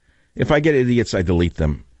comments. If I get idiots, I delete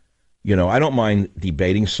them. You know, I don't mind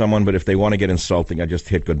debating someone, but if they want to get insulting, I just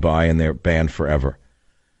hit goodbye and they're banned forever.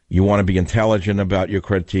 You want to be intelligent about your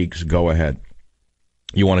critiques, go ahead.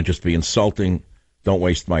 You want to just be insulting, don't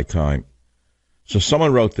waste my time. So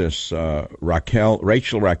someone wrote this,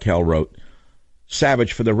 Rachel Raquel wrote,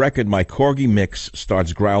 Savage, for the record, my Corgi mix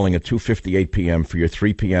starts growling at 2:58 p.m. for your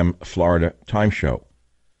 3 p.m. Florida time show.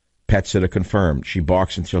 Pet sitter confirmed. She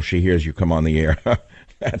barks until she hears you come on the air.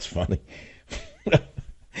 That's funny.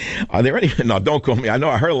 Are there any? No, don't call me. I know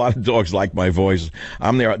I heard a lot of dogs like my voice.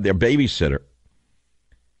 I'm their babysitter.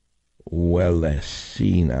 Well, let's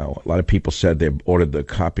see now. A lot of people said they ordered the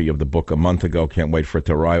copy of the book a month ago. Can't wait for it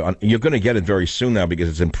to arrive. You're going to get it very soon now because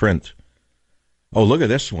it's in print. Oh, look at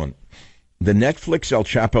this one. The Netflix El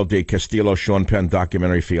Chapo de Castillo Sean Penn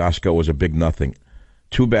documentary fiasco was a big nothing.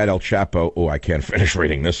 Too bad El Chapo. Oh, I can't finish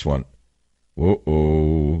reading this one.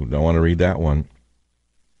 Don't want to read that one.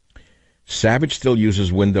 Savage still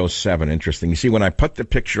uses Windows 7. Interesting. You see, when I put the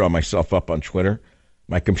picture of myself up on Twitter,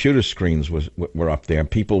 my computer screens were up there, and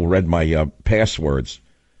people read my passwords.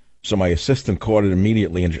 So my assistant caught it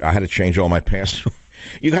immediately, and I had to change all my passwords.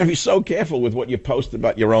 You got to be so careful with what you post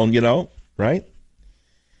about your own, right?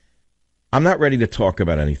 I'm not ready to talk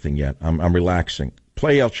about anything yet. I'm relaxing.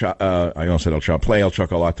 Play I almost said El Chapo. Play El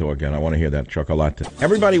Chocolato again. I want to hear that Chocolato.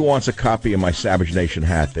 Everybody wants a copy of my Savage Nation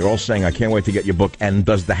hat. They're all saying, I can't wait to get your book. And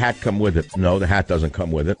does the hat come with it? No, the hat doesn't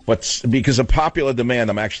come with it. But because of popular demand,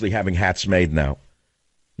 I'm actually having hats made now.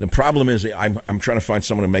 The problem is I'm trying to find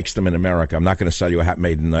someone who makes them in America. I'm not going to sell you a hat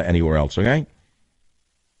made in anywhere else, okay?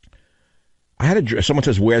 Someone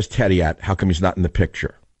says, where's Teddy at? How come he's not in the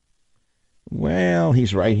picture? Well,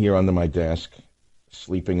 he's right here under my desk,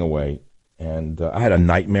 sleeping away. And I had a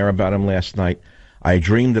nightmare about him last night. I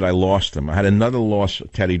dreamed that I lost him. I had another lost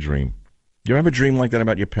Teddy dream. Do you ever dream like that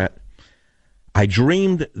about your pet? I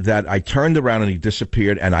dreamed that I turned around and he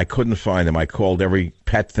disappeared, and I couldn't find him. I called every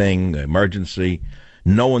pet thing, emergency.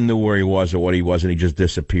 No one knew where he was or what he was, and he just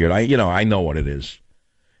disappeared. I know what it is.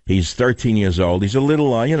 He's 13 years old. He's a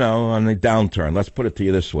little, on the downturn. Let's put it to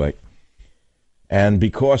you this way. And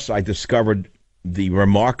because I discovered the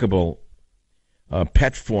remarkable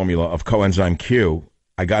pet formula of coenzyme Q,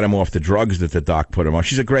 I got him off the drugs that the doc put him on.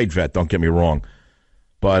 She's a great vet, don't get me wrong.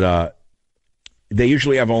 But they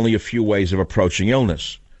usually have only a few ways of approaching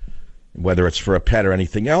illness, whether it's for a pet or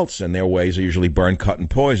anything else, and their ways are usually burn, cut, and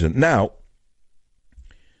poison. Now,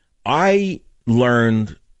 I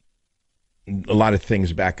learned a lot of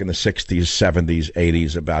things back in the 60s, 70s,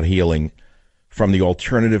 80s about healing from the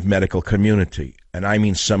alternative medical community, and I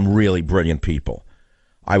mean some really brilliant people.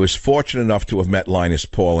 I was fortunate enough to have met Linus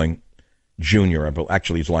Pauling Jr.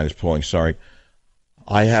 Actually, it's Linus Pauling, sorry.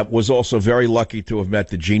 I was also very lucky to have met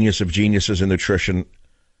the genius of geniuses in nutrition,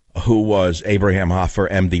 who was Abraham Hoffer,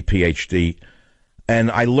 MD, PhD.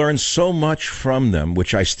 And I learned so much from them,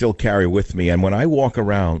 which I still carry with me. And when I walk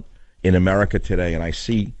around in America today and I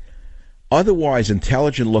see otherwise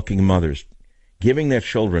intelligent-looking mothers giving their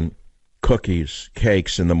children cookies,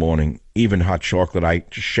 cakes in the morning, even hot chocolate, I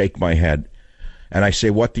just shake my head. And I say,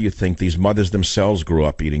 what do you think? These mothers themselves grew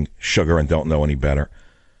up eating sugar and don't know any better.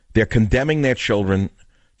 They're condemning their children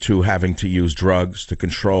to having to use drugs to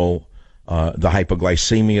control the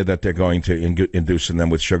hypoglycemia that they're going to induce in them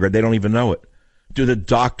with sugar. They don't even know it. Do the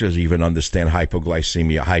doctors even understand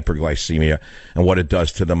hyperglycemia, and what it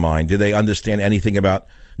does to the mind? Do they understand anything about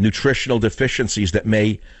nutritional deficiencies that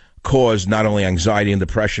may cause not only anxiety and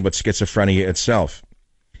depression, but schizophrenia itself?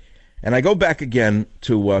 And I go back again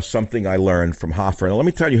to something I learned from Hoffer. And let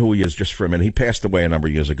me tell you who he is just for a minute. He passed away a number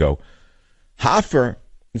of years ago. Hoffer,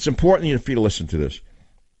 it's important for you to listen to this.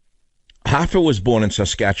 Hoffer was born in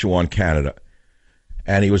Saskatchewan, Canada.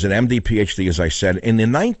 And he was an MD, PhD, as I said. In the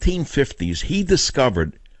 1950s, he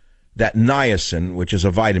discovered that niacin, which is a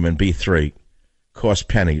vitamin, B3, costs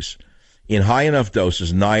pennies. In high enough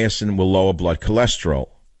doses, niacin will lower blood cholesterol.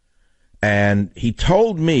 And he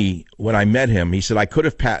told me when I met him, he said, I could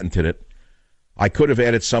have patented it. I could have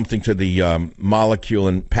added something to the molecule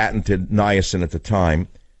and patented niacin at the time,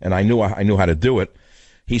 and I knew how to do it.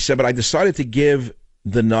 He said, but I decided to give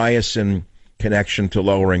the niacin connection to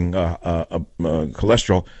lowering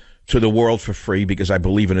cholesterol to the world for free because I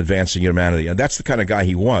believe in advancing humanity. And that's the kind of guy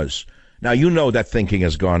he was. Now, that thinking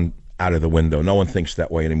has gone out of the window. No one thinks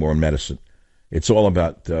that way anymore in medicine. It's all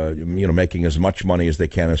about, making as much money as they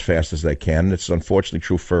can as fast as they can. It's unfortunately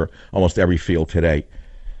true for almost every field today.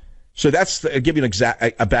 So that's, I'll give you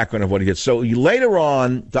a background of what he did. So later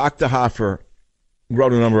on, Dr. Hoffer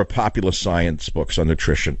wrote a number of popular science books on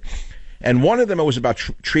nutrition. And one of them was about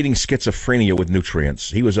treating schizophrenia with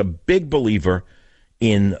nutrients. He was a big believer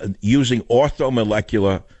in using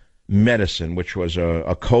orthomolecular medicine, which was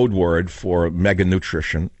a code word for mega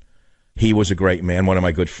nutrition. He was a great man. One of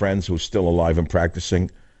my good friends who's still alive and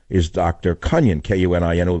practicing is Dr. Kunyon,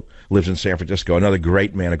 Kunin, who lives in San Francisco. Another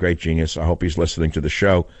great man, a great genius. I hope he's listening to the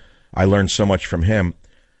show. I learned so much from him.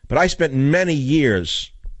 But I spent many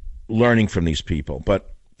years learning from these people.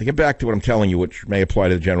 But to get back to what I'm telling you, which may apply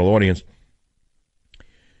to the general audience,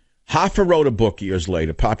 Hoffer wrote a book years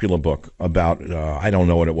later, popular book, about, I don't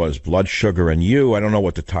know what it was, Blood, Sugar, and You. I don't know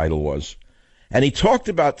what the title was. And he talked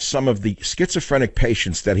about some of the schizophrenic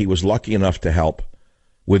patients that he was lucky enough to help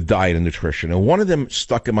with diet and nutrition. And one of them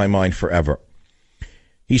stuck in my mind forever.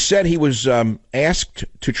 He said he was asked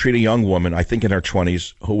to treat a young woman, I think in her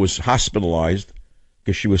 20s, who was hospitalized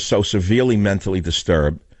because she was so severely mentally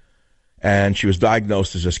disturbed. And she was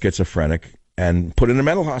diagnosed as a schizophrenic and put in a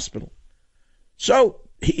mental hospital. So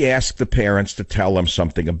he asked the parents to tell them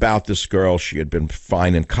something about this girl. She had been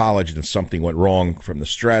fine in college, and something went wrong from the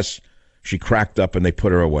stress. She cracked up, and they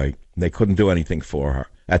put her away. They couldn't do anything for her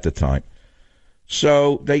at the time.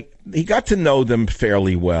 So he got to know them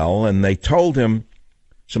fairly well, and they told him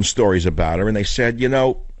some stories about her, and they said, you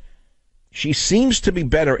know, she seems to be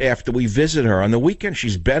better after we visit her on the weekend.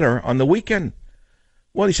 She's better on the weekend.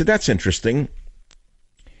 Well, he said, that's interesting.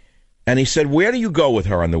 And he said, where do you go with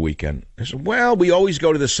her on the weekend? I said, well, we always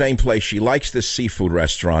go to the same place. She likes this seafood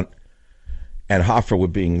restaurant. And Hoffer,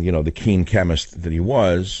 with being, you know, the keen chemist that he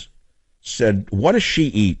was, said, what does she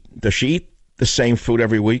eat? Does she eat the same food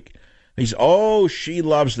every week? He's, oh, she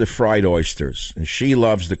loves the fried oysters, and she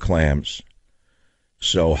loves the clams.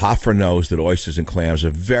 So Hoffer knows that oysters and clams are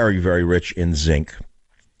very, very rich in zinc.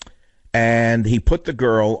 And he put the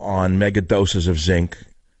girl on mega doses of zinc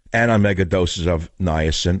and on mega doses of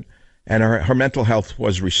niacin, and her mental health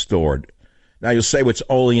was restored. Now, you'll say, well, it's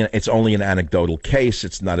only an anecdotal case.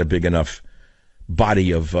 It's not a big enough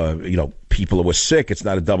body of people who were sick. It's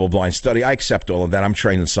not a double-blind study. I accept all of that. I'm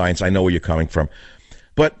trained in science. I know where you're coming from.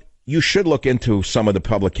 But you should look into some of the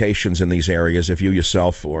publications in these areas if you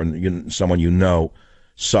yourself or someone you know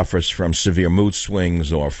suffers from severe mood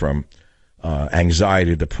swings or from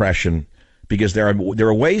anxiety, depression, because there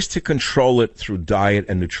are ways to control it through diet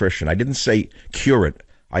and nutrition. I didn't say cure it.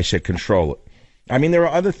 I said control it. I mean, there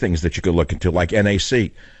are other things that you could look into, like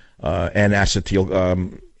NAC,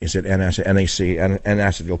 N-acetyl, is it NAC,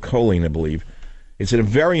 N-acetylcholine, I believe. It's a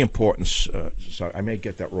very important, sorry, I may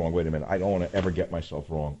get that wrong. Wait a minute. I don't want to ever get myself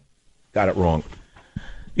wrong. Got it wrong.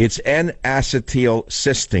 It's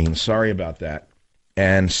N-acetylcysteine. Sorry about that.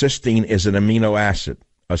 And cysteine is an amino acid,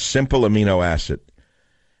 a simple amino acid.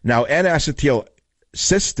 Now,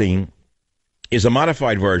 N-acetylcysteine is a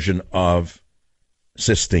modified version of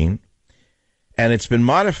cysteine, and it's been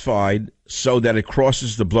modified so that it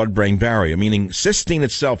crosses the blood-brain barrier, meaning cysteine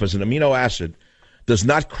itself as an amino acid does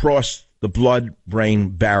not cross the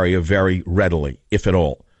blood-brain barrier very readily, if at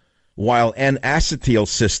all, while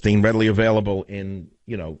N-acetylcysteine, readily available in,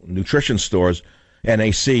 nutrition stores,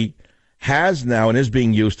 NAC, has now and is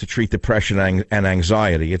being used to treat depression and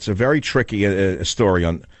anxiety. It's a very tricky story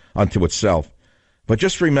unto itself. But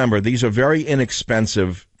just remember, these are very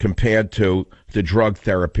inexpensive compared to the drug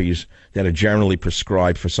therapies that are generally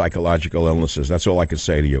prescribed for psychological illnesses. That's all I can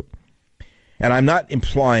say to you. And I'm not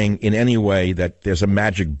implying in any way that there's a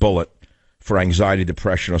magic bullet for anxiety,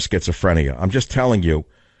 depression, or schizophrenia. I'm just telling you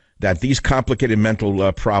that these complicated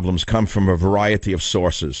mental problems come from a variety of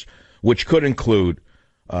sources, which could include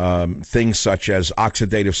things such as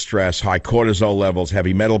oxidative stress, high cortisol levels,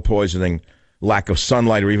 heavy metal poisoning, lack of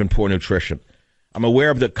sunlight, or even poor nutrition. I'm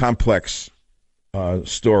aware of the complex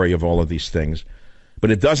story of all of these things,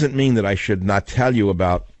 but it doesn't mean that I should not tell you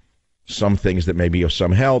about some things that may be of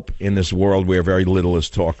some help in this world where very little is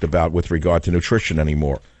talked about with regard to nutrition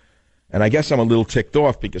anymore. And I guess I'm a little ticked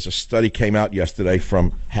off because a study came out yesterday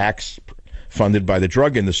from hacks funded by the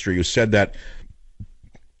drug industry who said that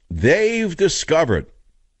they've discovered,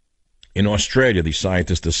 in Australia, these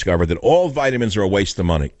scientists discovered that all vitamins are a waste of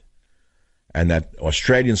money. And that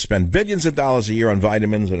Australians spend billions of dollars a year on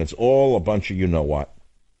vitamins, and it's all a bunch of you-know-what.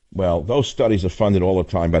 Well, those studies are funded all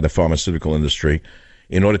the time by the pharmaceutical industry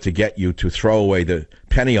in order to get you to throw away the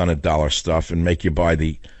penny on a dollar stuff and make you buy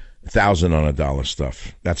the $1,000 on a dollar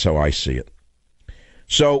stuff. That's how I see it.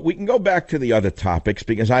 So we can go back to the other topics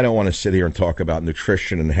because I don't want to sit here and talk about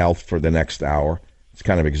nutrition and health for the next hour. It's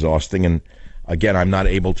kind of exhausting. And again, I'm not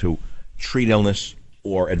able to treat illness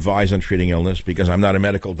or advise on treating illness because I'm not a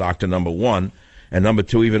medical doctor, number one. And number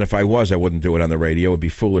two, even if I was, I wouldn't do it on the radio. It would be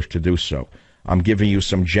foolish to do so. I'm giving you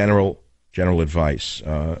some general advice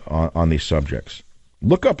on these subjects.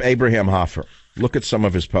 Look up Abraham Hoffer. Look at some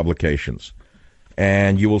of his publications,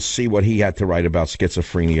 and you will see what he had to write about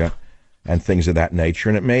schizophrenia and things of that nature,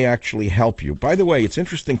 and it may actually help you. By the way, it's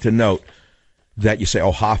interesting to note that you say,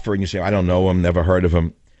 oh, Hoffer, and you say, I don't know him, never heard of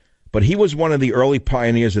him. But he was one of the early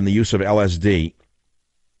pioneers in the use of LSD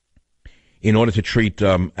in order to treat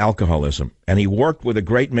alcoholism. And he worked with a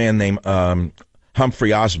great man named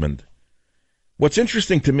Humphrey Osmond. What's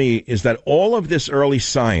interesting to me is that all of this early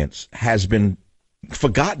science has been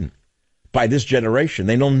forgotten by this generation.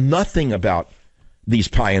 They know nothing about these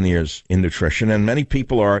pioneers in nutrition, and many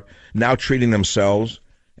people are now treating themselves,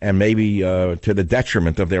 and maybe to the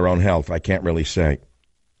detriment of their own health. I can't really say.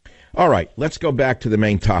 All right, let's go back to the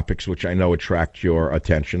main topics, which I know attract your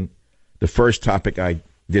attention. The first topic I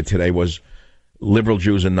did today was liberal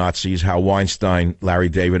Jews and Nazis, how Weinstein, Larry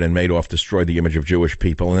David, and Madoff destroyed the image of Jewish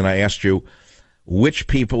people. And then I asked you, which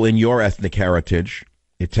people in your ethnic heritage,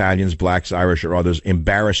 Italians, blacks, Irish, or others,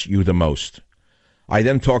 embarrass you the most? I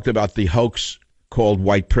then talked about the hoax called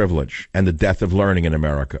white privilege and the death of learning in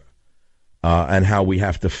America, and how we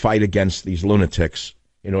have to fight against these lunatics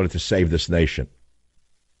in order to save this nation.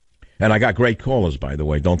 And I got great callers, by the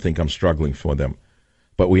way. Don't think I'm struggling for them.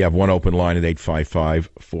 But we have one open line at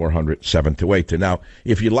 855-400-7282. Now,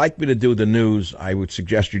 if you'd like me to do the news, I would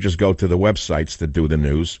suggest you just go to the websites that do the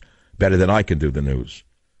news better than I can do the news.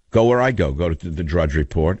 Go where I go. Go to the Drudge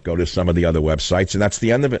Report. Go to some of the other websites, and that's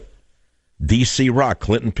the end of it. D.C. Rock.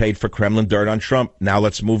 Clinton paid for Kremlin dirt on Trump. Now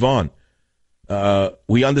let's move on.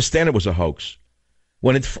 We understand it was a hoax.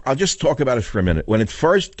 I'll just talk about it for a minute. When it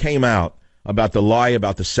first came out about the lie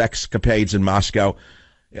about the sexcapades in Moscow,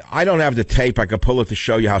 I don't have the tape. I could pull it to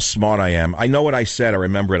show you how smart I am. I know what I said. I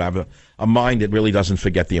remember it. I have a mind that really doesn't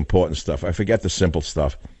forget the important stuff. I forget the simple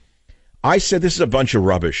stuff. I said this is a bunch of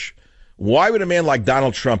rubbish. Why would a man like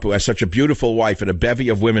Donald Trump, who has such a beautiful wife and a bevy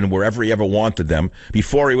of women wherever he ever wanted them,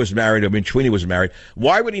 before he was married or between he was married,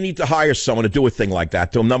 why would he need to hire someone to do a thing like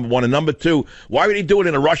that to him, number one? And number two, why would he do it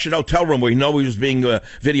in a Russian hotel room where he knew he was being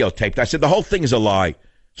videotaped? I said the whole thing is a lie.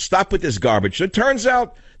 Stop with this garbage. It turns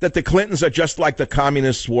out that the Clintons are just like the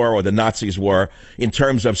communists were or the Nazis were in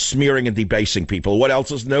terms of smearing and debasing people. What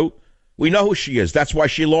else is new? We know who she is. That's why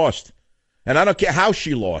she lost. And I don't care how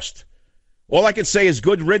she lost. All I can say is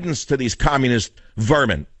good riddance to these communist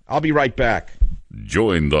vermin. I'll be right back.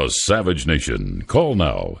 Join the Savage Nation. Call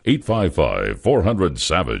now,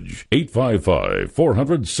 855-400-SAVAGE,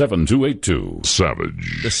 855-400-7282.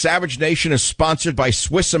 Savage. The Savage Nation is sponsored by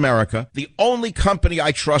Swiss America, the only company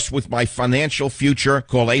I trust with my financial future.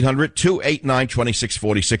 Call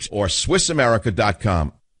 800-289-2646 or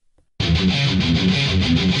SwissAmerica.com.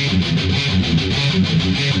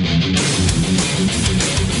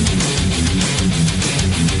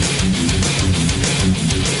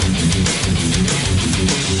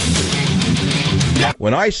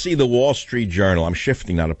 When I see the Wall Street Journal, I'm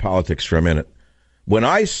shifting now to politics for a minute. When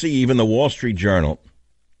I see even the Wall Street Journal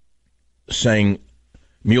saying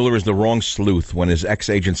Mueller is the wrong sleuth when his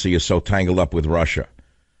ex-agency is so tangled up with Russia,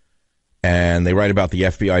 and they write about the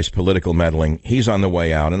FBI's political meddling, he's on the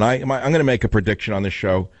way out. And I'm going to make a prediction on this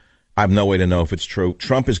show. I have no way to know if it's true.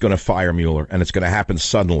 Trump is going to fire Mueller, and it's going to happen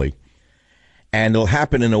suddenly. And it'll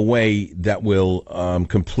happen in a way that will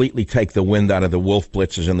completely take the wind out of the wolf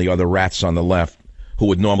blitzers and the other rats on the left who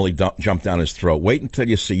would normally jump down his throat. Wait until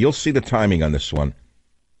you see. You'll see the timing on this one.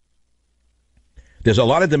 There's a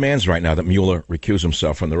lot of demands right now that Mueller recuse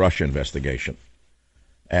himself from the Russia investigation.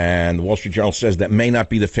 And the Wall Street Journal says that may not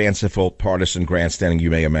be the fanciful partisan grandstanding you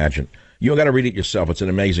may imagine. You've got to read it yourself. It's an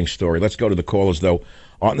amazing story. Let's go to the callers, though,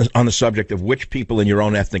 on the subject of which people in your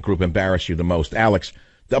own ethnic group embarrass you the most. Alex,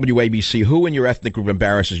 WABC, who in your ethnic group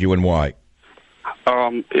embarrasses you and why?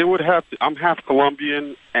 It would have to, I'm half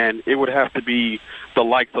Colombian, and it would have to be the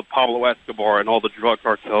likes of Pablo Escobar and all the drug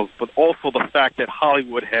cartels, but also the fact that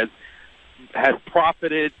Hollywood has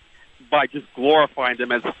profited by just glorifying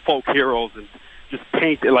them as folk heroes and just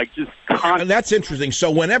paint it like just And that's interesting. So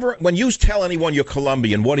when you tell anyone you're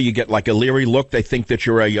Colombian, what do you get, like a leery look? They think that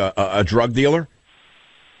you're a drug dealer?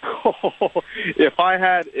 If I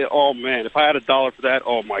had $1 for that,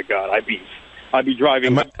 oh my God, I'd be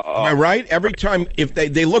driving. Am I right? Every time if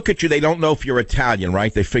they look at you, they don't know if you're Italian,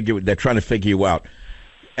 right? They're trying to figure you out,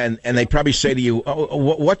 and they probably say to you, "Oh,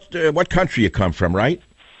 what country you come from?" Right?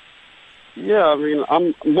 Yeah, I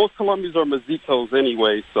mean, most Colombians are mezzitos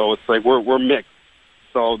anyway, so it's like we're mixed.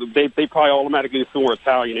 So they probably automatically assume we're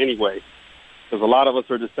Italian anyway, because a lot of us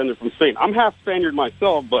are descended from Spain. I'm half Spaniard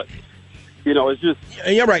myself, but it's just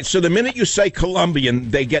yeah, right. So the minute you say Colombian,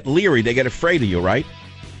 they get leery, they get afraid of you, right?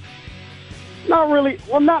 Not really.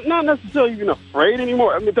 Well, not necessarily even afraid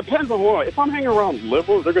anymore. I mean, it depends on what. If I'm hanging around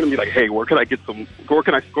liberals, they're going to be like, "Hey, where can I score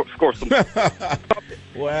some?"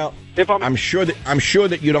 Well, I'm sure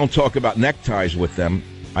that you don't talk about neckties with them.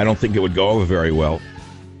 I don't think it would go over very well.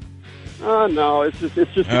 No, it's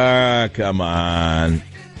just. Come on.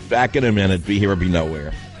 Back in a minute. Be here or be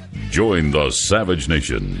nowhere. Join the Savage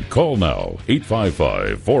Nation. Call now,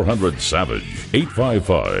 855-400-SAVAGE,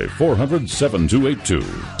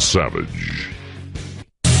 855-400-7282. Savage.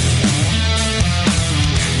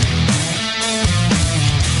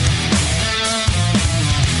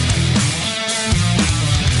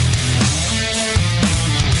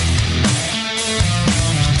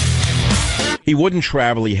 He wouldn't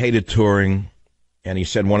travel. He hated touring. And he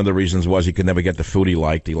said one of the reasons was he could never get the food he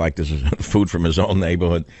liked. He liked his food from his own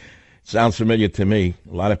neighborhood. Sounds familiar to me.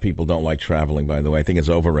 A lot of people don't like traveling, by the way. I think it's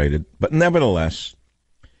overrated. But nevertheless,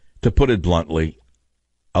 to put it bluntly,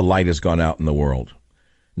 a light has gone out in the world.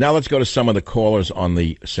 Now let's go to some of the callers on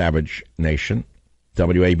the Savage Nation.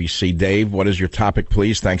 WABC. Dave, what is your topic,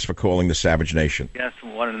 please? Thanks for calling the Savage Nation. Yes,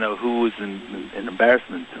 I want to know who was an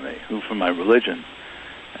embarrassment to me, who from my religion.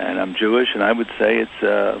 And I'm Jewish, and I would say it's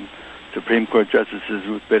Supreme Court Justices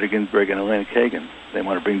Ruth Bader Ginsburg and Elena Kagan. They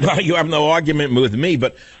want to bring. Well, you have no argument with me,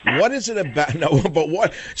 but what is it about? No, but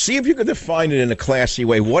what? See if you could define it in a classy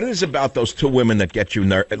way. What is it about those two women that get you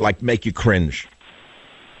make you cringe?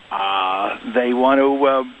 They want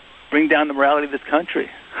to bring down the morality of this country,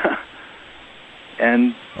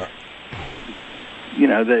 and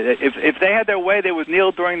if they had their way, they would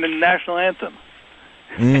kneel during the national anthem.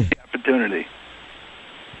 The opportunity.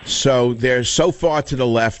 So they're so far to the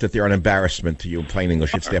left that they're an embarrassment to you, in plain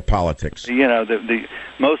English. It's their politics. The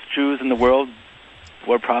most Jews in the world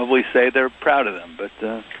would probably say they're proud of them, but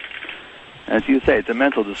as you say, it's a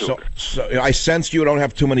mental disorder. So I sense you don't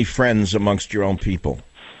have too many friends amongst your own people.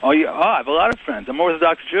 I have a lot of friends. I'm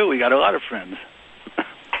Orthodox Jew. We got a lot of friends.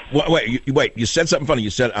 Wait! You said something funny. You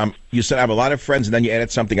said I have a lot of friends, and then you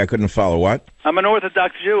added something I couldn't follow. What? I'm an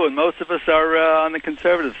Orthodox Jew, and most of us are on the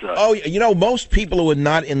conservative side. Oh, most people who are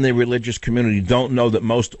not in the religious community don't know that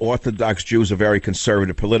most Orthodox Jews are very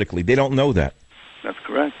conservative politically. They don't know that. That's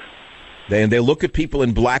correct. They look at people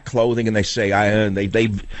in black clothing and they say,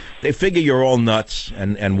 they figure you're all nuts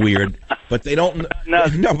and weird, but they don't.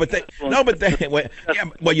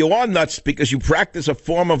 Well, you are nuts because you practice a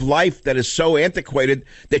form of life that is so antiquated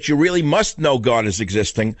that you really must know God is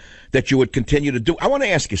existing, that you would continue to do. I want to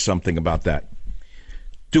ask you something about that.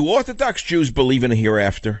 Do Orthodox Jews believe in a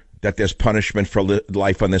hereafter, that there's punishment for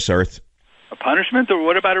life on this earth? A punishment, or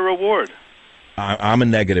what about a reward? I'm a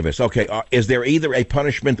negativist. Okay, is there either a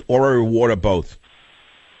punishment or a reward or both?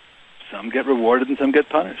 Some get rewarded and some get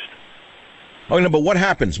punished. Oh, no, but what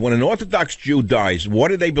happens when an Orthodox Jew dies? What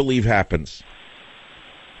do they believe happens?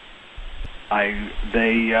 I'm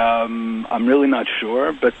really not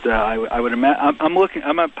sure, but I would imagine.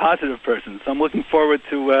 I'm a positive person, so I'm looking forward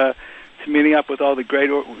to meeting up with all the great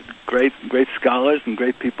scholars and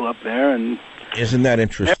great people up there. And isn't that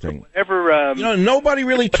interesting? Nobody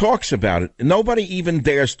really talks about it. Nobody even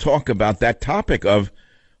dares talk about that topic of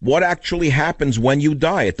what actually happens when you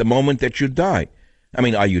die, at the moment that you die. I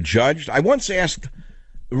mean, are you judged? I once asked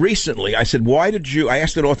recently, I said, I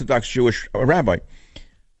asked an Orthodox Jewish rabbi,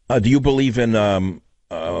 do you believe in,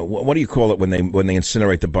 what do you call it when they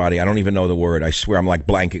incinerate the body? I don't even know the word. I swear I'm like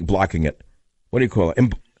blocking it. What do you call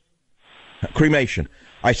it? Cremation.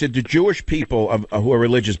 I said, do Jewish people who are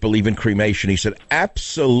religious believe in cremation? He said,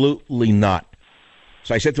 absolutely not.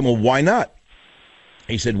 So I said to him, well, why not?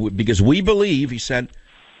 He said, because we believe, he said,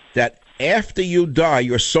 that after you die,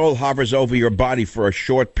 your soul hovers over your body for a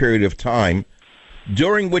short period of time,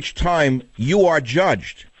 during which time you are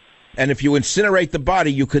judged. And if you incinerate the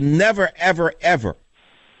body, you can never, ever, ever,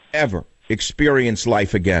 ever experience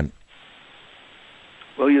life again.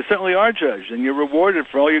 Well, you certainly are judged, and you're rewarded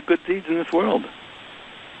for all your good deeds in this world.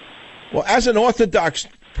 Well, as an Orthodox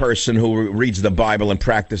person who reads the Bible and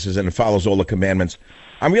practices and follows all the commandments,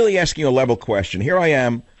 I'm really asking a level question. Here I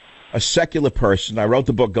am, a secular person. I wrote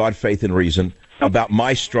the book God, Faith, and Reason about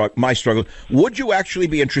my struggle. Would you actually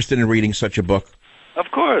be interested in reading such a book?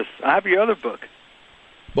 Of course. I have your other book.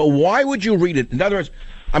 But why would you read it? In other words,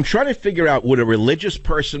 I'm trying to figure out, would a religious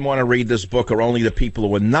person want to read this book, or only the people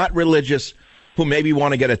who are not religious, who maybe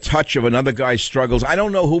want to get a touch of another guy's struggles? I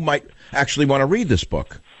don't know who might actually want to read this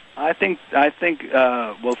book. I think.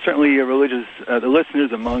 Well, certainly your religious, the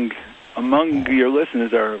listeners among your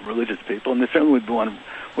listeners are religious people, and they certainly would want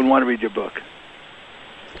to read your book.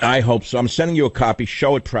 I hope so. I'm sending you a copy.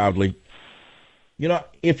 Show it proudly.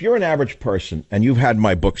 If you're an average person and you've had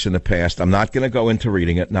my books in the past, I'm not going to go into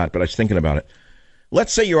reading it, but I was thinking about it.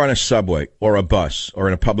 let's say you're on a subway or a bus or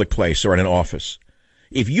in a public place or in an office.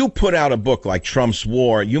 If you put out a book like Trump's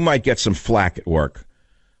War, you might get some flack at work.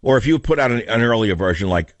 Or if you put out an earlier version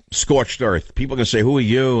like Scorched Earth, people are going to say, who are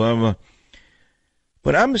you?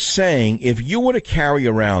 But I'm saying if you were to carry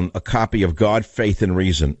around a copy of God, Faith, and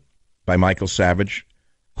Reason by Michael Savage,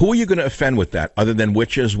 who are you going to offend with that other than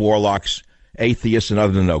witches, warlocks, atheists, and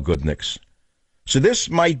other no-goodniks? So this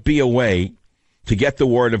might be a way to get the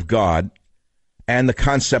Word of God and the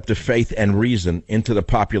concept of faith and reason into the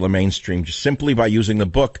popular mainstream just simply by using the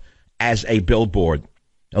book as a billboard,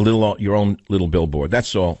 your own little billboard.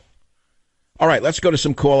 That's all. All right, let's go to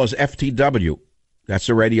some callers. FTW, that's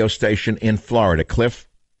a radio station in Florida. Cliff,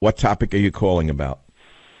 what topic are you calling about?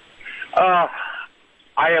 I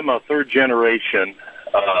am a third-generation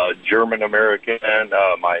German-American.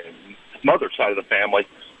 My mother's side of the family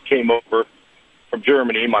came over from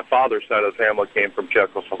Germany. My father's side of the family came from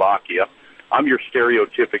Czechoslovakia. I'm your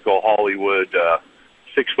stereotypical Hollywood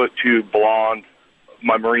 6'2" blonde.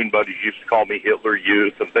 My Marine buddies used to call me Hitler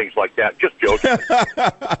Youth and things like that. Just joking.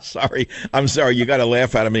 I'm sorry. You got to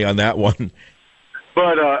laugh out of me on that one.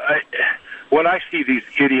 But when I see these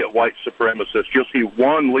idiot white supremacists, you'll see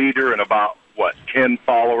one leader and about, 10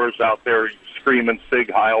 followers out there screaming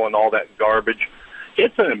Sig Heil and all that garbage.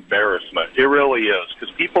 It's an embarrassment. It really is,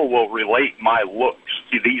 because people will relate my looks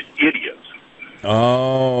to these idiots.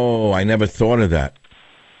 Oh, I never thought of that.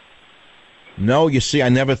 No, you see, I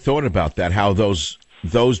never thought about that, how those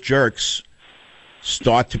jerks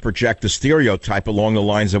start to project a stereotype along the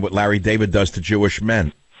lines of what Larry David does to Jewish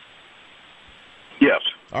men. Yes.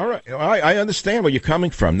 All right. I understand where you're coming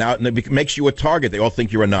from. Now, it makes you a target. They all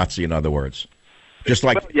think you're a Nazi, in other words. Just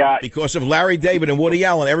like because of Larry David and Woody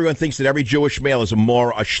Allen, everyone thinks that every Jewish male is a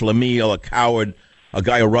schlemiel, a coward, a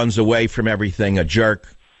guy who runs away from everything, a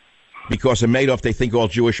jerk. Because of Madoff, they think all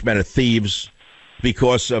Jewish men are thieves.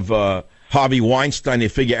 Because of Harvey Weinstein, they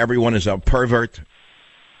figure everyone is a pervert.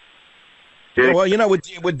 Yeah, well,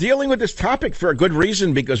 we're dealing with this topic for a good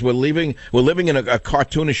reason, because we're living in a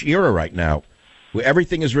cartoonish era right now, where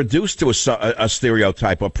everything is reduced to a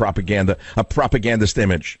stereotype or propaganda, a propagandist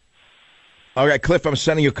image. All right, Cliff, I'm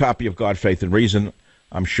sending you a copy of God, Faith, and Reason.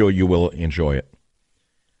 I'm sure you will enjoy it.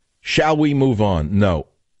 Shall we move on? No.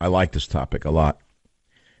 I like this topic a lot.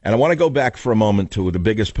 And I want to go back for a moment to the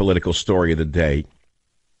biggest political story of the day,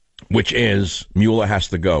 which is Mueller has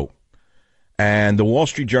to go. And the Wall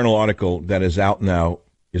Street Journal article that is out now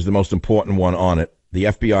is the most important one on it. The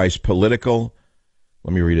FBI's political,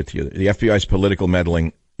 let me read it to you. The FBI's political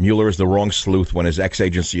meddling. Mueller is the wrong sleuth when his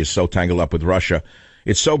ex-agency is so tangled up with Russia.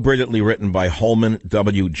 It's so brilliantly written by Holman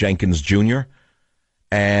W. Jenkins, Jr.,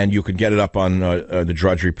 and you can get it up on the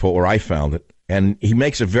Drudge Report where I found it. And he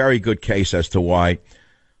makes a very good case as to why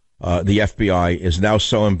the FBI is now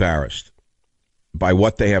so embarrassed by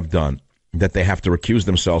what they have done that they have to recuse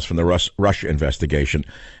themselves from the Russia investigation.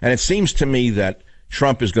 And it seems to me that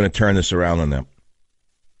Trump is going to turn this around on them.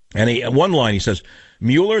 And one line, he says,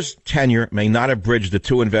 Mueller's tenure may not have bridged the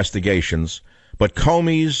two investigations, but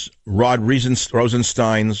Comey's, Rod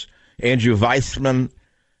Rosenstein's, Andrew Weissman,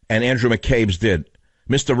 and Andrew McCabe's did.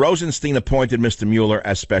 Mr. Rosenstein appointed Mr. Mueller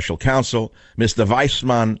as special counsel. Mr.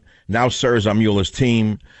 Weissman now serves on Mueller's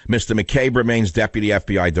team. Mr. McCabe remains deputy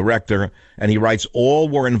FBI director. And he writes, all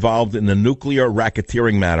were involved in the nuclear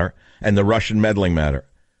racketeering matter and the Russian meddling matter.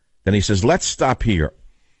 Then he says, let's stop here.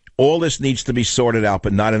 All this needs to be sorted out,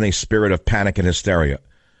 but not in a spirit of panic and hysteria.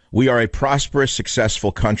 We are a prosperous,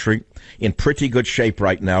 successful country in pretty good shape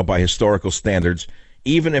right now by historical standards,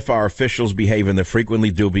 even if our officials behave in the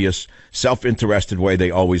frequently dubious, self-interested way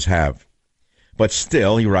they always have. But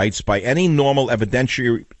still, he writes, by any normal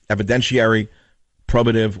evidentiary,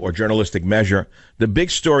 probative, or journalistic measure, the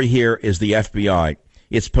big story here is the FBI,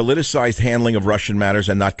 its politicized handling of Russian matters,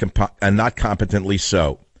 and not competently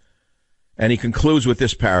so. And he concludes with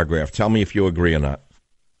this paragraph. Tell me if you agree or not.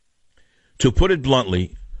 To put it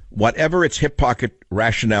bluntly, whatever its hip pocket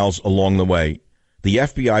rationales along the way, the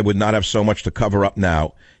FBI would not have so much to cover up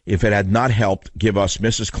now if it had not helped give us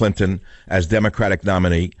Mrs. Clinton as Democratic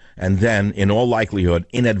nominee, and then, in all likelihood,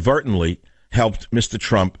 inadvertently helped Mr.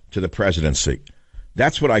 Trump to the presidency.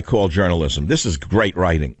 That's what I call journalism. This is great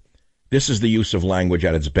writing. This is the use of language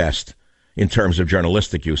at its best in terms of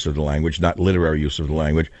journalistic use of the language, not literary use of the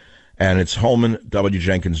language. And it's Holman W.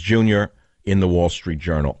 Jenkins, Jr. in the Wall Street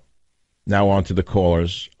Journal. Now on to the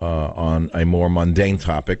callers on a more mundane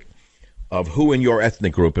topic of who in your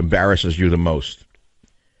ethnic group embarrasses you the most.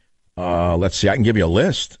 Let's see. I can give you a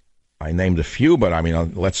list. I named a few, but I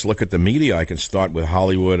mean, let's look at the media. I can start with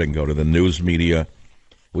Hollywood and go to the news media.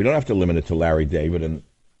 We don't have to limit it to Larry David and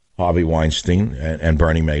Harvey Weinstein, and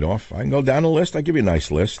Bernie Madoff. I can go down the list. I give you a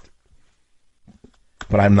nice list.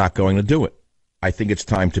 But I'm not going to do it. I think it's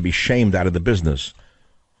time to be shamed out of the business,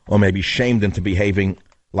 or maybe shamed into behaving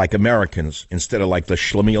like Americans instead of like the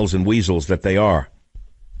schlemiels and weasels that they are.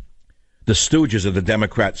 The stooges of the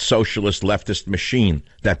Democrat socialist leftist machine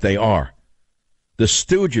that they are. The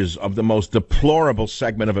stooges of the most deplorable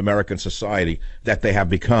segment of American society that they have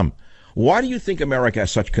become. Why do you think America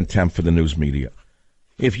has such contempt for the news media?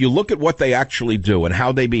 If you look at what they actually do and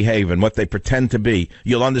how they behave and what they pretend to be,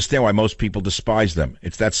 you'll understand why most people despise them.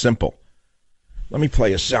 It's that simple. Let me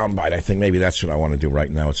play a soundbite. I think maybe that's what I want to do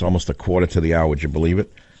right now. It's almost 1:15. Would you believe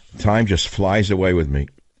it? Time just flies away with me.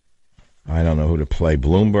 I don't know who to play.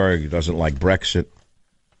 Bloomberg doesn't like Brexit.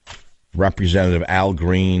 Representative Al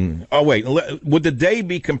Green. Oh, wait. Would the day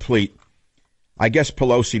be complete? I guess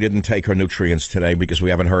Pelosi didn't take her nutrients today because we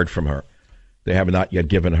haven't heard from her. They have not yet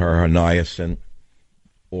given her niacin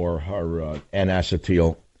or her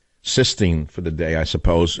N-acetyl cysteine for the day, I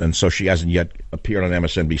suppose, and so she hasn't yet appeared on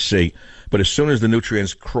MSNBC. But as soon as the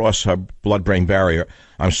nutrients cross her blood-brain barrier,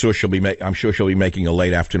 I'm sure she'll be making a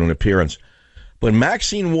late afternoon appearance. But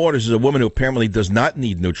Maxine Waters is a woman who apparently does not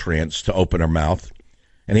need nutrients to open her mouth,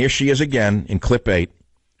 and here she is again in clip 8.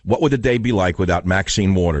 What would the day be like without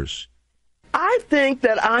Maxine Waters? I think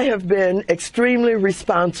that I have been extremely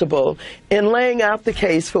responsible in laying out the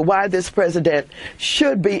case for why this president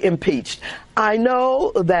should be impeached. I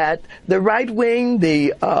know that the right wing,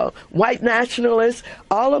 the white nationalists,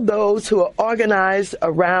 all of those who are organized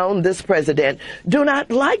around this president do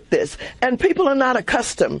not like this. And people are not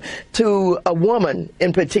accustomed to a woman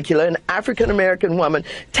in particular, an African-American woman,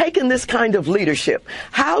 taking this kind of leadership.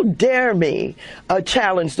 How dare me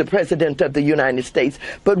challenge the president of the United States?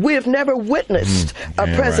 But we have never witnessed a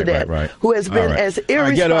president who has been as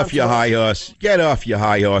irresponsible. Get off your high horse. Get off your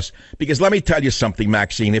high horse. Because let me tell you something,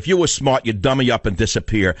 Maxine. If you were smart, you'd dummy up and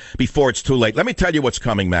disappear before it's too late. Let me tell you what's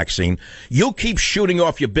coming, Maxine. You keep shooting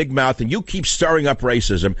off your big mouth and you keep stirring up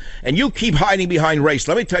racism and you keep hiding behind race.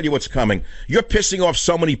 Let me tell you what's coming. You're pissing off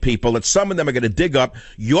so many people that some of them are going to dig up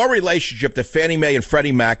your relationship to Fannie Mae and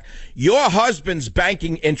Freddie Mac, your husband's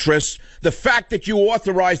banking interests, the fact that you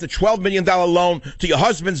authorized a $12 million loan to your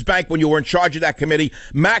husband's bank when you were in charge of that committee.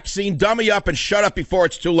 Maxine, dummy up and shut up before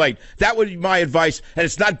it's too late. That would be my advice, and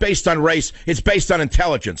it's not based on race. It's based on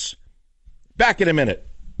intelligence. Back in a minute.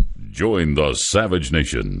 Join the Savage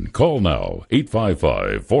Nation. Call now,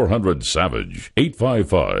 855-400-SAVAGE,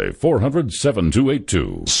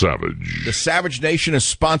 855-400-7282. Savage. The Savage Nation is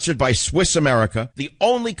sponsored by Swiss America, the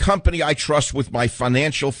only company I trust with my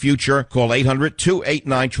financial future. Call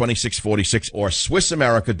 800-289-2646 or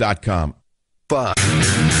SwissAmerica.com. Fuck.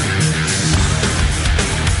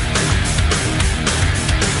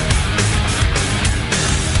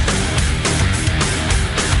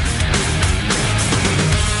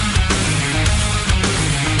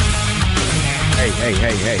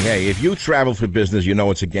 Hey, if you travel for business, you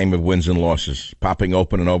know it's a game of wins and losses. Popping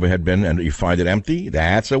open an overhead bin and you find it empty,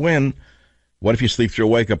 that's a win. What if you sleep through a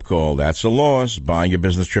wake-up call? That's a loss. Buying your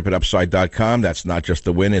business trip at Upside.com, that's not just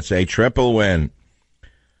a win, it's a triple win.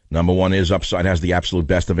 Number one is Upside has the absolute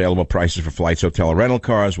best available prices for flights, hotel, or rental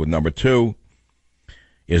cars. With number two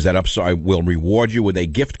is that Upside will reward you with a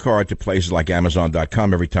gift card to places like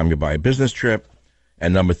Amazon.com every time you buy a business trip.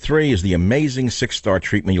 And number three is the amazing 6-star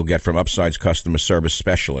treatment you'll get from Upside's customer service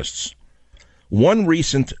specialists. One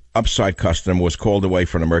recent Upside customer was called away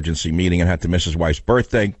for an emergency meeting and had to miss his wife's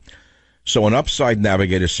birthday. So an Upside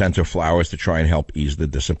navigator sent her flowers to try and help ease the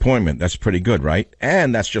disappointment. That's pretty good, right?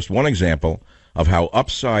 And that's just one example of how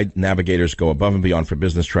Upside navigators go above and beyond for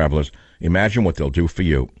business travelers. Imagine what they'll do for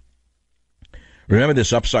you. Remember,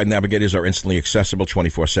 this Upside navigators are instantly accessible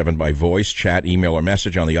 24/7 by voice, chat, email, or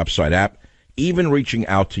message on the Upside app, even reaching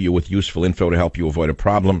out to you with useful info to help you avoid a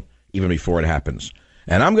problem even before it happens.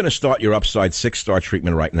 And I'm going to start your Upside 6-star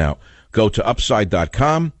treatment right now. Go to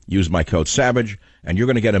Upside.com, use my code SAVAGE, and you're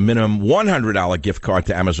going to get a minimum $100 gift card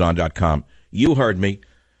to Amazon.com. You heard me.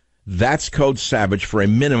 That's code SAVAGE for a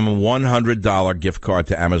minimum $100 gift card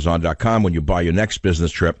to Amazon.com when you buy your next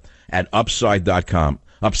business trip at Upside.com.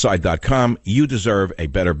 Upside.com, you deserve a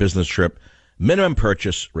better business trip. Minimum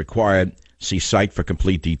purchase required. See site for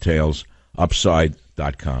complete details.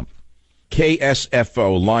 Upside.com.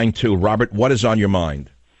 KSFO, line 2. Robert, what is on your mind?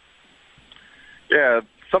 Yeah,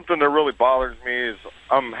 something that really bothers me is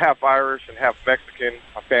I'm half Irish and half Mexican.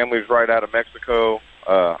 My family's right out of Mexico.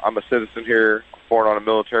 I'm a citizen here, born on a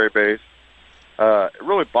military base. It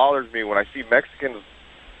really bothers me when I see Mexicans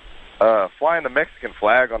flying the Mexican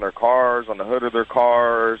flag on their cars, on the hood of their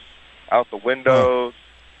cars, out the windows.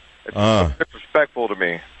 It's disrespectful to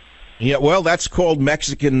me. Yeah, well, that's called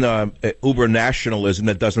Mexican uber nationalism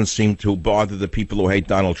that doesn't seem to bother the people who hate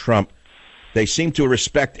Donald Trump. They seem to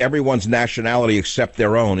respect everyone's nationality except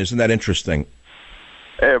their own. Isn't that interesting?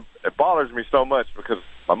 It bothers me so much because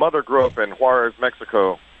my mother grew up in Juarez,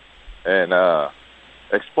 Mexico, and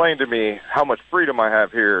explained to me how much freedom I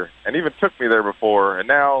have here, and even took me there before, and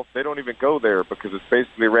now they don't even go there because it's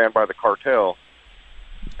basically ran by the cartel.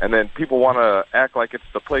 And then people want to act like it's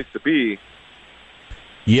the place to be.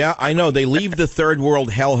 Yeah, I know. They leave the third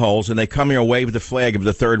world hellholes, and they come here and wave the flag of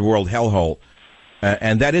the third world hellhole.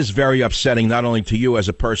 And that is very upsetting, not only to you as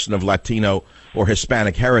a person of Latino or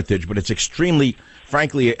Hispanic heritage, but it's extremely,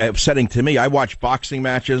 frankly, upsetting to me. I watch boxing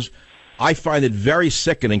matches. I find it very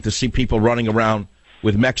sickening to see people running around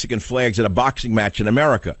with Mexican flags at a boxing match in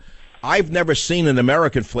America. I've never seen an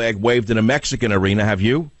American flag waved in a Mexican arena. Have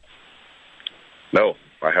you? No,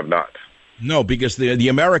 I have not. No, because the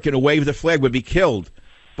American who waved the flag would be killed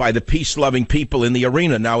by the peace-loving people in the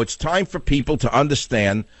arena. Now, it's time for people to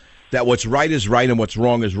understand that what's right is right and what's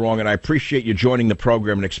wrong is wrong, and I appreciate you joining the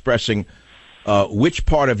program and expressing which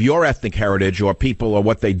part of your ethnic heritage or people or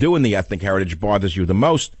what they do in the ethnic heritage bothers you the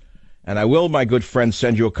most. And I will, my good friend,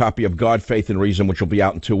 send you a copy of God, Faith, and Reason, which will be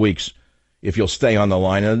out in 2 weeks, if you'll stay on the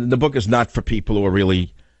line. And the book is not for people who are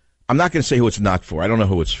really, I'm not going to say who it's not for. I don't know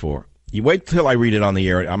who it's for. You wait till I read it on the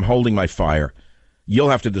air. I'm holding my fire. You'll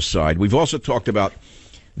have to decide. We've also talked about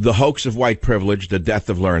the hoax of white privilege, the death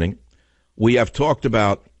of learning. We have talked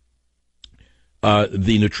about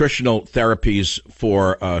the nutritional therapies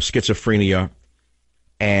for schizophrenia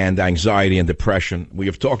and anxiety and depression. We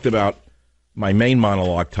have talked about my main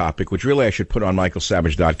monologue topic, which really I should put on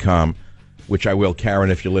michaelsavage.com, which I will,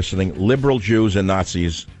 Karen, if you're listening. Liberal Jews and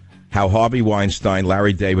Nazis, how Harvey Weinstein,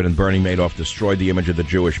 Larry David, and Bernie Madoff destroyed the image of the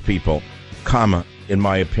Jewish people, comma, in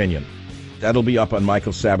my opinion. That'll be up on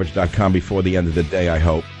michaelsavage.com before the end of the day, I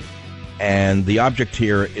hope. And the object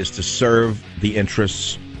here is to serve the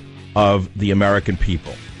interests of the American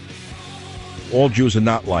people. All Jews are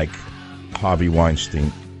not like Harvey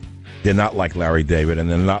Weinstein. They're not like Larry David, and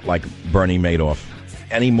they're not like Bernie Madoff,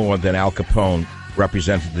 any more than Al Capone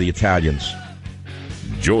represented the Italians.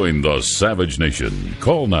 Join the Savage Nation.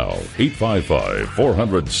 Call now,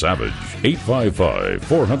 855-400-SAVAGE,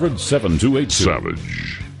 855-400-7282.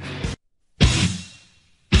 Savage.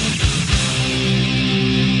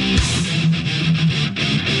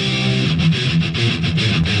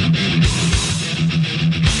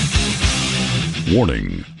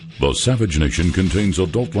 Warning. The Savage Nation contains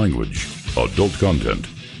adult language, adult content,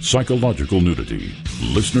 psychological nudity.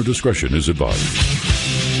 Listener discretion is advised.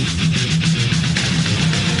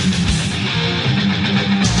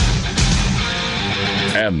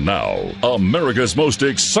 And now, America's most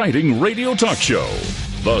exciting radio talk show,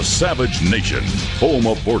 The Savage Nation, home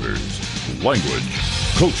of borders, language,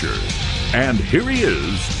 culture. And here he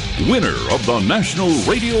is, winner of the National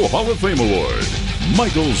Radio Hall of Fame Award,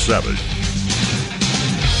 Michael Savage.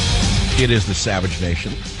 It is the Savage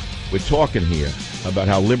Nation. We're talking here about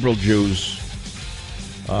how liberal Jews,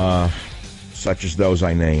 such as those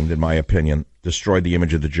I named, in my opinion, destroyed the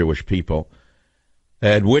image of the Jewish people,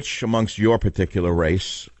 and which amongst your particular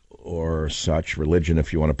race or such, religion,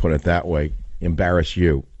 if you want to put it that way, embarrass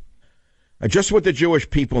you. Just what the Jewish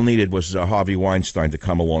people needed was Harvey Weinstein to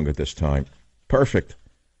come along at this time. Perfect.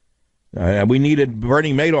 We needed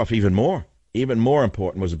Bernie Madoff even more. Even more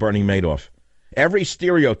important was Bernie Madoff. Every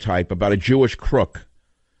stereotype about a Jewish crook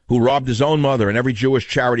who robbed his own mother and every Jewish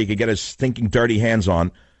charity could get his stinking dirty hands on,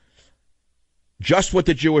 just what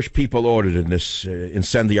the Jewish people ordered in this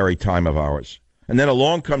incendiary time of ours. And then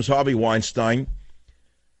along comes Harvey Weinstein.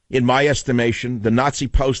 In my estimation, the Nazi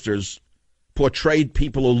posters portrayed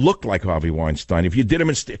people who looked like Harvey Weinstein. If you did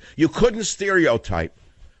them you couldn't stereotype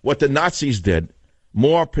what the Nazis did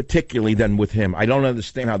more particularly than with him. I don't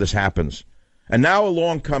understand how this happens. And now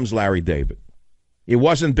along comes Larry David. It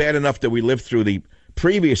wasn't bad enough that we lived through the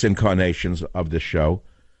previous incarnations of this show,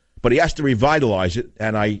 but he has to revitalize it,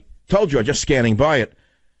 and I told you, I'm just scanning by it,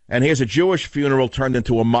 and here's a Jewish funeral turned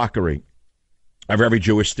into a mockery of every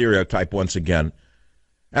Jewish stereotype once again.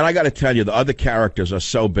 And I got to tell you, the other characters are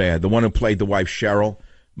so bad. The one who played the wife, Cheryl,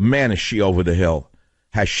 man, is she over the hill.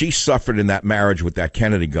 Has she suffered in that marriage with that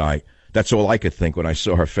Kennedy guy? That's all I could think when I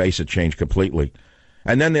saw her face. It changed completely.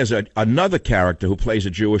 And then there's another character who plays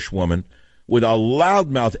a Jewish woman with a loud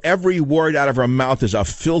mouth. Every word out of her mouth is a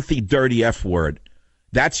filthy, dirty F word.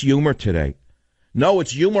 That's humor today. No,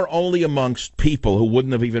 it's humor only amongst people who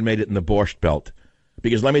wouldn't have even made it in the Borscht Belt.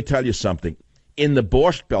 Because let me tell you something. In the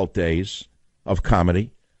Borscht Belt days of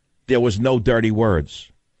comedy, there was no dirty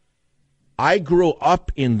words. I grew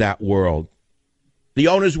up in that world. The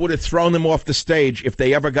owners would have thrown them off the stage if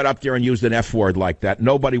they ever got up there and used an F word like that.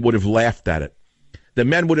 Nobody would have laughed at it. The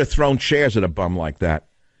men would have thrown chairs at a bum like that.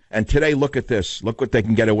 And today, look at this. Look what they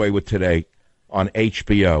can get away with today on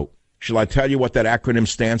HBO. Shall I tell you what that acronym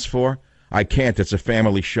stands for? I can't. It's a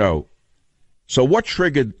family show. So what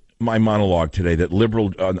triggered my monologue today that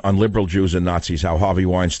on liberal Jews and Nazis, how Harvey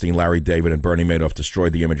Weinstein, Larry David, and Bernie Madoff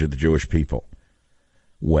destroyed the image of the Jewish people?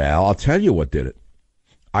 Well, I'll tell you what did it.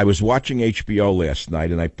 I was watching HBO last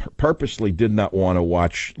night, and I purposely did not want to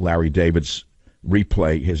watch Larry David's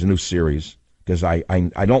replay, his new series, because I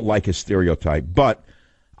don't like his stereotype. But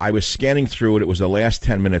I was scanning through it. It was the last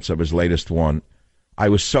 10 minutes of his latest one. I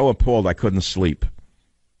was so appalled I couldn't sleep.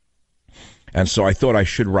 And so I thought I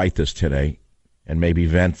should write this today and maybe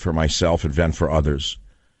vent for myself and vent for others.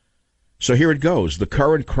 So here it goes. The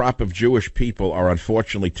current crop of Jewish people are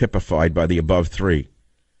unfortunately typified by the above three.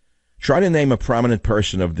 Try to name a prominent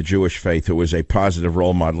person of the Jewish faith who is a positive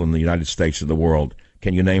role model in the United States and the world.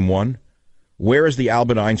 Can you name one? Where is the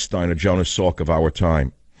Albert Einstein or Jonas Salk of our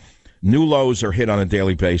time? New lows are hit on a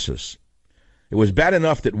daily basis. It was bad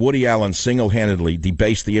enough that Woody Allen single-handedly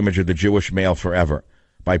debased the image of the Jewish male forever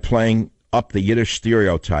by playing up the Yiddish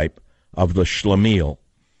stereotype of the schlemiel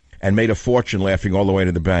and made a fortune laughing all the way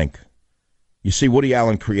to the bank. You see, Woody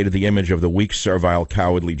Allen created the image of the weak, servile,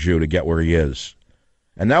 cowardly Jew to get where he is.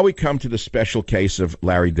 And now we come to the special case of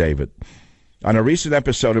Larry David. On a recent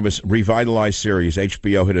episode of his revitalized series,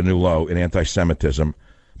 HBO hit a new low in anti-Semitism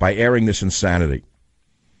by airing this insanity.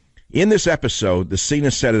 In this episode, the scene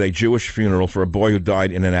is set at a Jewish funeral for a boy who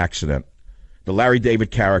died in an accident. The Larry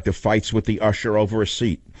David character fights with the usher over a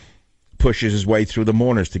seat, pushes his way through the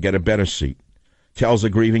mourners to get a better seat, tells a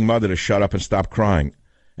grieving mother to shut up and stop crying,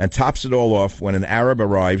 and tops it all off when an Arab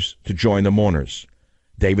arrives to join the mourners.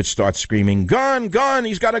 David starts screaming, "Gun! Gun!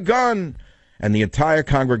 He's got a gun!" And the entire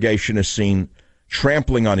congregation is seen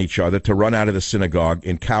trampling on each other to run out of the synagogue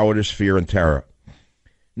in cowardice, fear, and terror.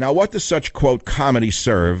 Now, what does such, quote, comedy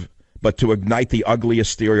serve but to ignite the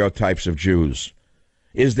ugliest stereotypes of Jews?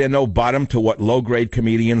 Is there no bottom to what low-grade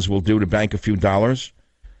comedians will do to bank a few dollars?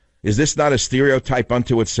 Is this not a stereotype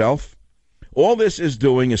unto itself? All this is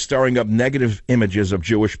doing is stirring up negative images of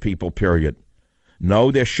Jewish people, period.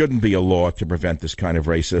 No, there shouldn't be a law to prevent this kind of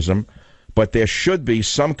racism, but there should be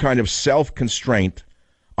some kind of self-constraint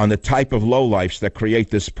on the type of lowlifes that create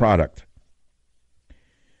this product.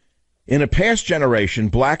 In a past generation,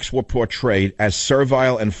 blacks were portrayed as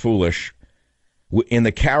servile and foolish in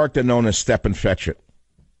the character known as Stepin Fetchit.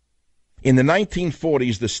 In the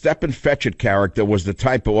 1940s, the Stepin Fetchit character was the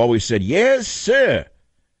type who always said, "Yes, sir,"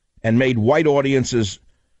 and made white audiences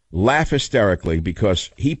laugh hysterically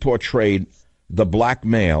because he portrayed the black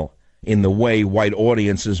male in the way white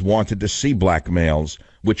audiences wanted to see black males,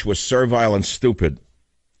 which was servile and stupid.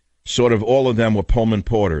 Sort of all of them were Pullman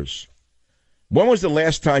Porters. When was the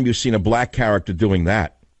last time you seen a black character doing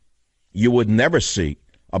that? You would never see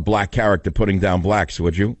a black character putting down blacks,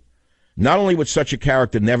 would you? Not only would such a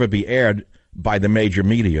character never be aired by the major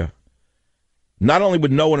media, not only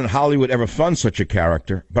would no one in Hollywood ever fund such a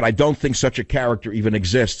character, but I don't think such a character even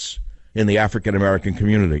exists in the African-American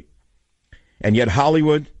community. And yet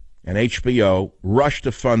Hollywood and HBO rushed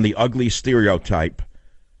to fund the ugly stereotype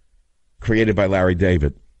created by Larry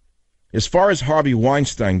David. As far as Harvey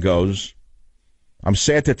Weinstein goes, I'm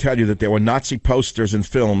sad to tell you that there were Nazi posters and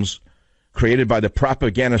films created by the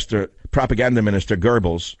propaganda minister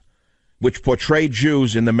Goebbels, which portrayed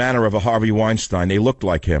Jews in the manner of a Harvey Weinstein. They looked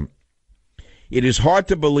like him. It is hard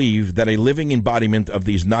to believe that a living embodiment of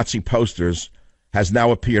these Nazi posters has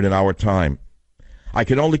now appeared in our time. I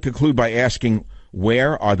can only conclude by asking,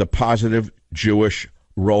 where are the positive Jewish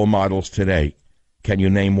role models today? Can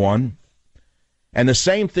you name one? And the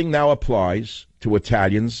same thing now applies to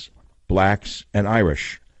Italians, blacks, and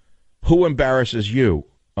Irish. Who embarrasses you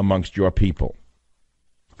amongst your people?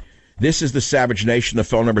 This is the Savage Nation. The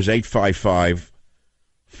phone number is 855-400-7282.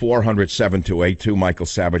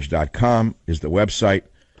 MichaelSavage.com is the website.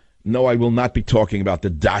 No, I will not be talking about the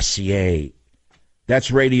dossier. That's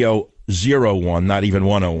Radio 01, not even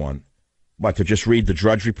 101. What, to just read the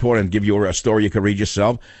Drudge Report and give you a story you can read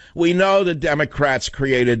yourself? We know the Democrats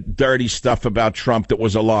created dirty stuff about Trump that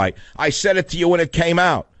was a lie. I said it to you when it came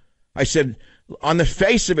out. I said, on the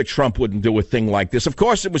face of it, Trump wouldn't do a thing like this. Of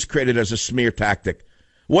course it was created as a smear tactic.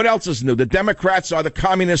 What else is new? The Democrats are the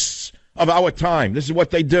communists of our time. This is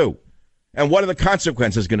what they do. And what are the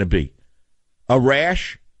consequences going to be? A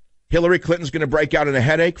rash? Hillary Clinton's going to break out in a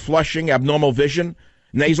headache, flushing, abnormal vision,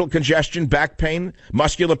 nasal congestion, back pain,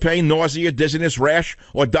 muscular pain, nausea, dizziness, rash,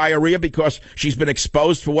 or diarrhea because she's been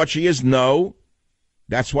exposed for what she is? No.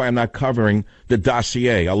 That's why I'm not covering the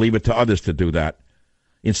dossier. I'll leave it to others to do that.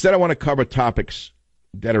 Instead, I want to cover topics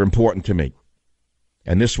that are important to me.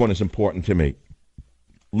 And this one is important to me.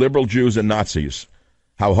 Liberal Jews and Nazis.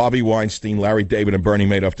 How Harvey Weinstein, Larry David, and Bernie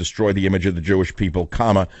Madoff destroyed the image of the Jewish people,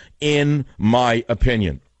 comma, in my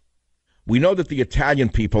opinion. We know that the Italian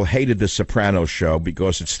people hated the Sopranos show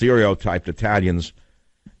because it stereotyped Italians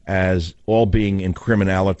as all being in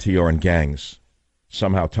criminality or in gangs,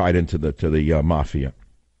 somehow tied into the mafia.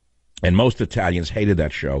 And most Italians hated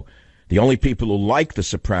that show. The only people who liked the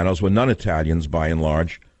Sopranos were non-Italians, by and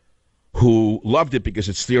large, who loved it because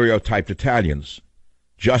it stereotyped Italians,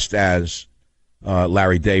 just as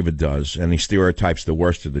Larry David does, and he stereotypes the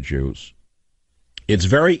worst of the Jews. It's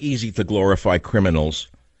very easy to glorify criminals,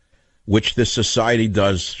 which this society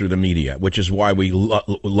does through the media, which is why we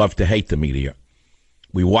love to hate the media.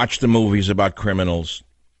 We watch the movies about criminals.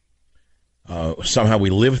 Somehow we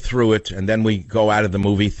live through it, and then we go out of the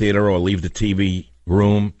movie theater or leave the TV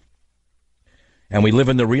room, and we live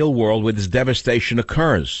in the real world where this devastation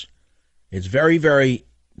occurs. It's very, very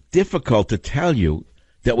difficult to tell you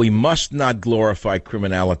that we must not glorify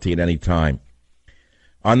criminality at any time.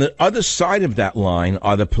 On the other side of that line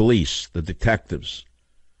are the police, the detectives,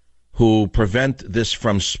 who prevent this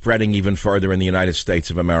from spreading even further in the United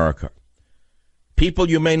States of America. People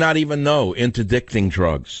you may not even know interdicting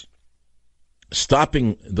drugs,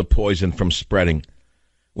 stopping the poison from spreading.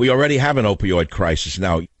 We already have an opioid crisis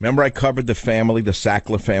now. Remember I covered the family, the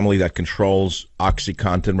Sackler family that controls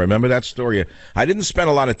OxyContin? Remember that story? I didn't spend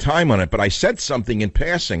a lot of time on it, but I said something in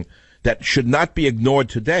passing that should not be ignored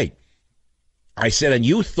today. I said, and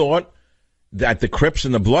you thought that the Crips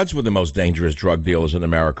and the Bloods were the most dangerous drug dealers in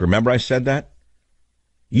America. Remember I said that?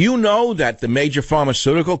 You know that the major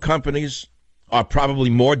pharmaceutical companies are probably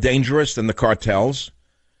more dangerous than the cartels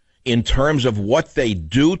in terms of what they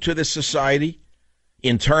do to the society,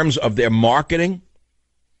 in terms of their marketing,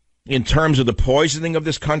 in terms of the poisoning of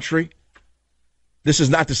this country. This is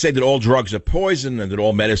not to say that all drugs are poison and that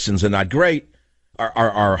all medicines are not great,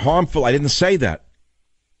 are harmful. I didn't say that.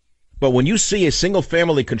 But when you see a single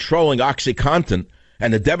family controlling OxyContin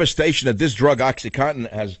and the devastation that this drug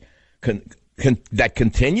OxyContin has, that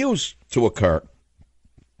continues to occur,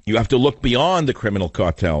 you have to look beyond the criminal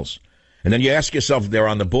cartels. And then you ask yourself, they're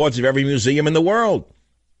on the boards of every museum in the world.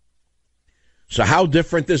 So how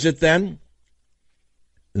different is it then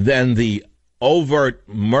than the overt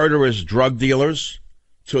murderous drug dealers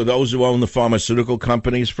to those who own the pharmaceutical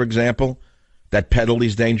companies, for example, that peddle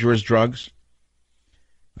these dangerous drugs?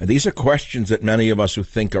 And these are questions that many of us who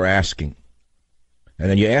think are asking. And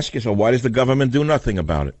then you ask yourself, why does the government do nothing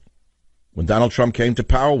about it? When Donald Trump came to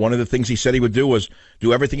power, one of the things he said he would do was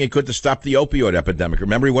do everything he could to stop the opioid epidemic.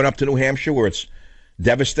 Remember, he went up to New Hampshire where it's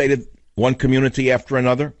devastated one community after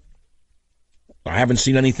another? I haven't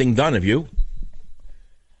seen anything done, have you?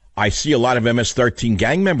 I see a lot of MS-13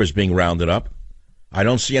 gang members being rounded up. I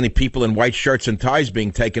don't see any people in white shirts and ties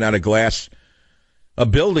being taken out of glass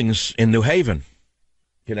buildings in New Haven,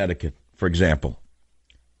 Connecticut, for example.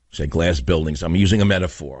 Say glass buildings. I'm using a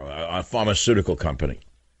metaphor, a pharmaceutical company.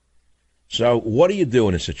 So what do you do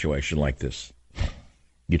in a situation like this?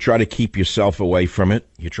 You try to keep yourself away from it.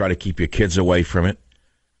 You try to keep your kids away from it.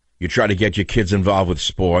 You try to get your kids involved with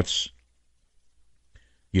sports.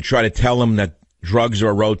 You try to tell them that drugs are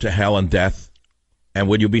a road to hell and death. And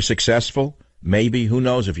will you be successful? Maybe. Who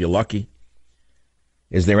knows if you're lucky.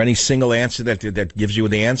 Is there any single answer that gives you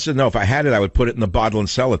the answer? No, if I had it, I would put it in the bottle and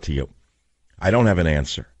sell it to you. I don't have an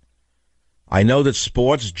answer. I know that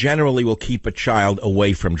sports generally will keep a child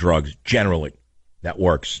away from drugs. Generally. That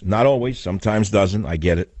works. Not always. Sometimes doesn't. I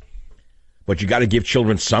get it. But you got to give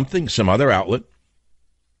children something, some other outlet.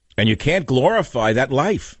 And you can't glorify that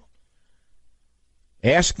life.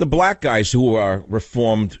 Ask the black guys who are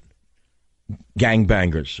reformed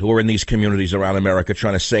gangbangers who are in these communities around America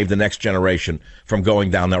trying to save the next generation from going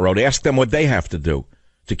down that road. Ask them what they have to do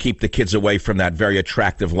to keep the kids away from that very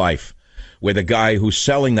attractive life where the guy who's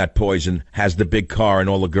selling that poison has the big car and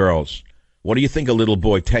all the girls. What do you think a little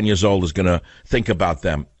boy 10 years old is going to think about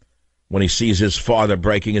them when he sees his father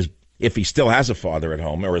breaking his, if he still has a father at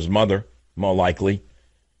home, or his mother, more likely,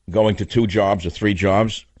 going to 2 jobs or 3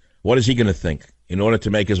 jobs? What is he going to think? In order to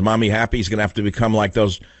make his mommy happy, he's going to have to become like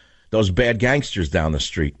those bad gangsters down the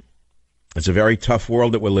street. It's a very tough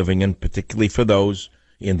world that we're living in, particularly for those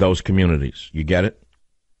in those communities. You get it?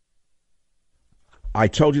 I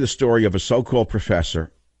told you the story of a so-called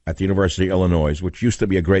professor at the University of Illinois, which used to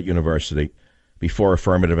be a great university before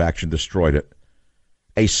affirmative action destroyed it.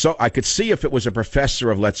 I could see if it was a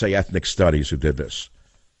professor of, let's say, ethnic studies who did this,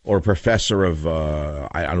 or a professor of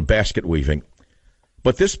basket weaving.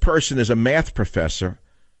 But this person is a math professor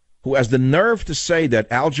who has the nerve to say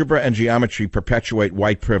that algebra and geometry perpetuate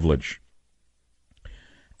white privilege.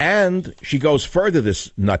 And she goes further, this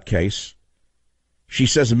nutcase. She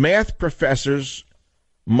says math professors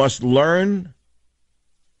must learn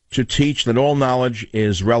to teach that all knowledge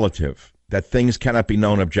is relative, that things cannot be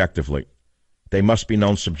known objectively. They must be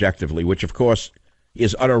known subjectively, which, of course,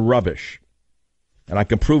 is utter rubbish. And I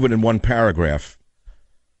can prove it in one paragraph.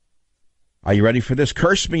 Are you ready for this?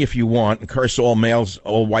 Curse me if you want, and curse all males,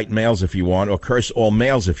 all white males if you want, or curse all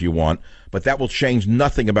males if you want, but that will change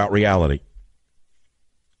nothing about reality.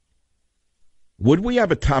 Would we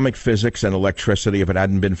have atomic physics and electricity if it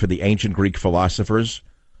hadn't been for the ancient Greek philosophers,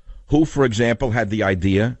 who, for example, had the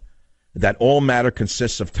idea that all matter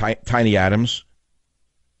consists of tiny atoms?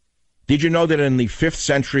 Did you know that in the 5th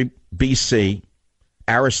century BC,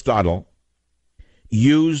 Aristotle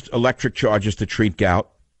used electric charges to treat gout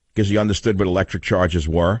because he understood what electric charges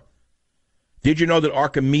were? Did you know that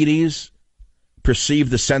Archimedes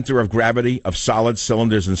perceived the center of gravity of solid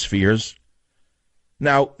cylinders and spheres?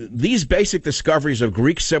 Now, these basic discoveries of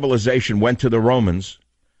Greek civilization went to the Romans,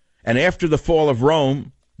 and after the fall of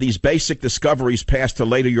Rome, these basic discoveries passed to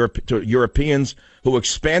later to Europeans who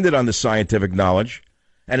expanded on the scientific knowledge,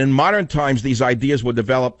 and in modern times, these ideas were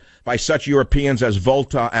developed by such Europeans as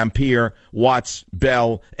Volta, Ampere, Watts,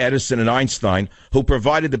 Bell, Edison, and Einstein, who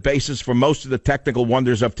provided the basis for most of the technical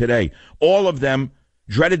wonders of today. All of them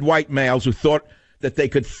dreaded white males who thought that they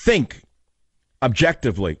could think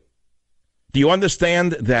objectively. Do you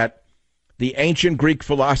understand that the ancient Greek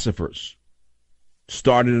philosophers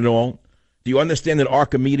started it all? Do you understand that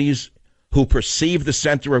Archimedes, who perceived the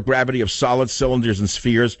center of gravity of solid cylinders and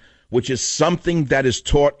spheres, which is something that is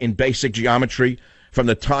taught in basic geometry from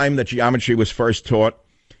the time that geometry was first taught,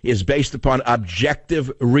 is based upon objective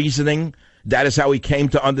reasoning? That is how he came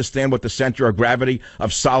to understand what the center of gravity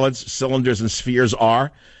of solids, cylinders, and spheres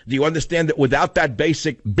are. Do you understand that without that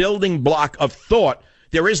basic building block of thought,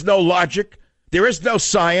 there is no logic, there is no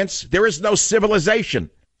science, there is no civilization?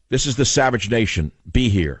 This is the Savage Nation. Be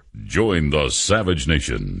here. Join the Savage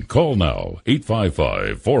Nation. Call now,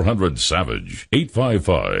 855-400-SAVAGE,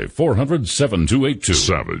 855-400-7282.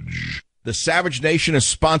 Savage. The Savage Nation is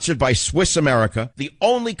sponsored by Swiss America, the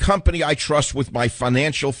only company I trust with my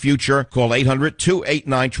financial future. Call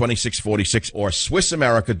 800-289-2646 or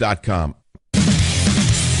SwissAmerica.com.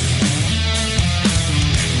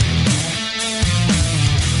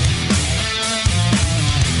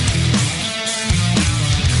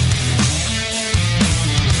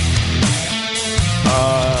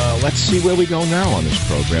 Let's see where we go now on this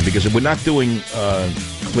program, because we're not doing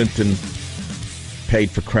Clinton paid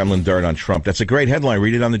for Kremlin dirt on Trump. That's a great headline.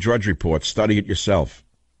 Read it on the Drudge Report. Study it yourself.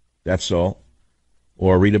 That's all.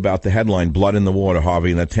 Or read about the headline, Blood in the Water,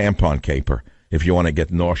 Harvey and the Tampon Caper, if you want to get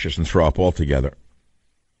nauseous and throw up altogether.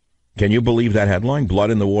 Can you believe that headline? Blood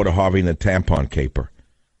in the Water, Harvey and the Tampon Caper.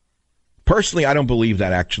 Personally, I don't believe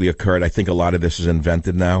that actually occurred. I think a lot of this is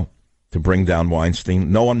invented now to bring down Weinstein.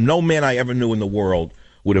 No man I ever knew in the world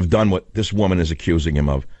would have done what this woman is accusing him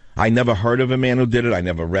of. I never heard of a man who did it. I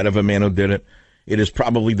never read of a man who did it. It is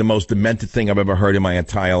probably the most demented thing I've ever heard in my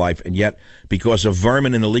entire life. And yet, because of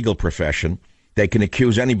vermin in the legal profession, they can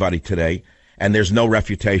accuse anybody today, and there's no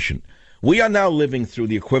refutation. We are now living through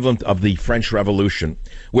the equivalent of the French Revolution,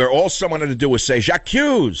 where all someone had to do was say,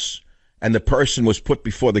 "J'accuse," and the person was put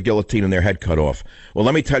before the guillotine and their head cut off. Well,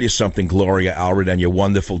 let me tell you something, Gloria Allred and your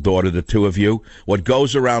wonderful daughter, the two of you. What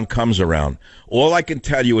goes around comes around. All I can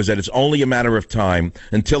tell you is that it's only a matter of time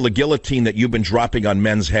until the guillotine that you've been dropping on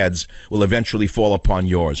men's heads will eventually fall upon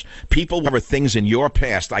yours. People have things in your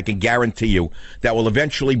past, I can guarantee you, that will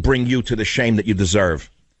eventually bring you to the shame that you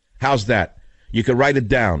deserve. How's that? You can write it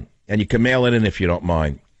down, and you can mail it in if you don't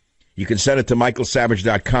mind. You can send it to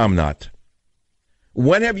michaelsavage.com, not.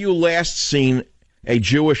 When have you last seen a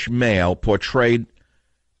Jewish male portrayed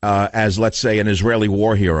as, let's say, an Israeli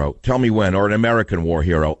war hero? Tell me when. Or an American war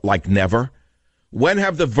hero? Like never. When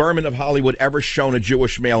have the vermin of Hollywood ever shown a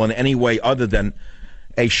Jewish male in any way other than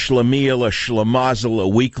a schlemiel, a schlemazel, a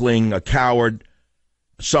weakling, a coward,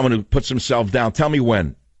 someone who puts himself down? Tell me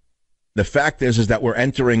when. The fact is that we're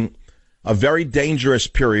entering a very dangerous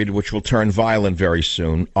period which will turn violent very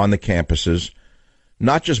soon on the campuses.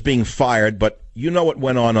 Not just being fired, but you know what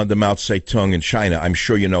went on the Mao Zedong in China. I'm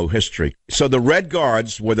sure you know history. So the Red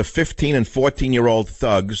Guards were the 15 and 14-year-old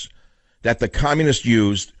thugs that the communists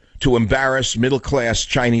used to embarrass middle-class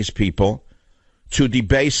Chinese people, to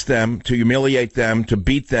debase them, to humiliate them, to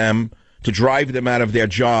beat them, to drive them out of their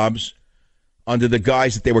jobs under the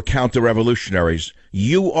guise that they were counter-revolutionaries.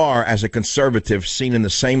 You are, as a conservative, seen in the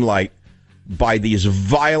same light by these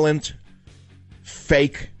violent,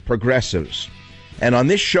 fake progressives. And on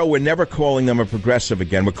this show, we're never calling them a progressive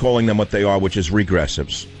again. We're calling them what they are, which is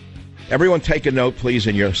regressives. Everyone take a note, please,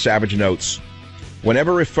 in your savage notes.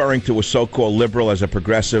 Whenever referring to a so-called liberal as a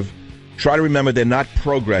progressive, try to remember they're not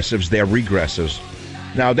progressives, they're regressives.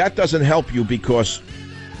 Now, that doesn't help you because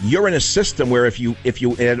you're in a system where if you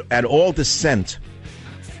at all dissent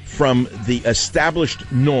from the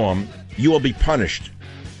established norm, you will be punished.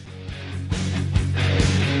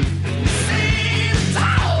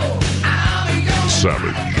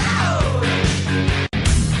 Savage.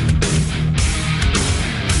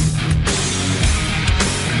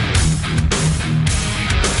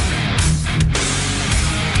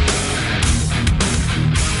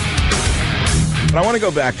 But I want to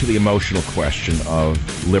go back to the emotional question of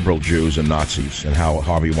liberal Jews and Nazis and how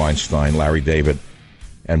Harvey Weinstein, Larry David,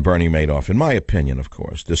 and Bernie Madoff, in my opinion, of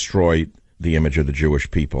course, destroyed the image of the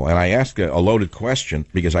Jewish people. And I asked a loaded question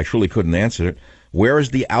because I truly couldn't answer it. Where is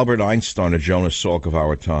the Albert Einstein or Jonas Salk of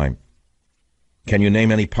our time? Can you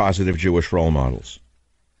name any positive Jewish role models?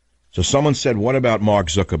 So someone said, what about Mark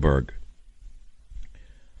Zuckerberg?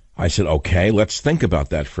 I said, okay, let's think about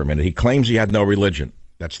that for a minute. He claims he had no religion.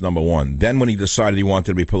 That's number one. Then when he decided he wanted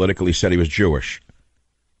to be political, he said he was Jewish.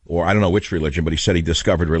 Or I don't know which religion, but he said he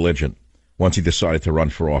discovered religion once he decided to run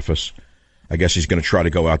for office. I guess he's going to try to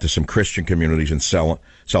go out to some Christian communities and sell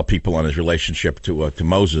people on his relationship to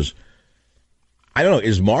Moses. I don't know,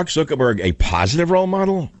 is Mark Zuckerberg a positive role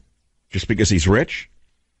model just because he's rich?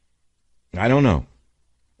 I don't know.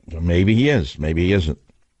 Maybe he is. Maybe he isn't.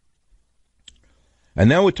 And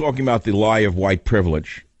now we're talking about the lie of white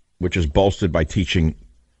privilege, which is bolstered by teaching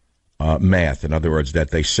math. In other words,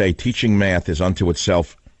 that they say teaching math is unto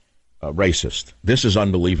itself racist. This is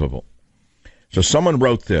unbelievable. So someone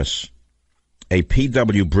wrote this. A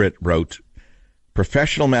P.W. Britt wrote,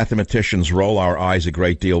 professional mathematicians roll our eyes a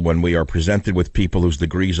great deal when we are presented with people whose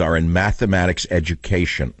degrees are in mathematics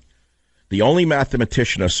education. The only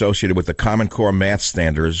mathematician associated with the Common Core math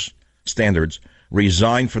standards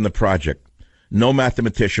resigned from the project. No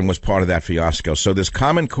mathematician was part of that fiasco. So this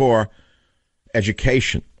Common Core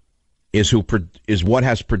education is what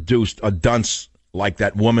has produced a dunce like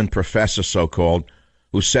that woman professor, so-called,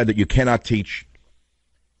 who said that you cannot teach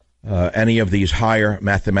any of these higher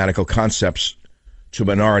mathematical concepts to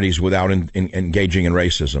minorities without engaging in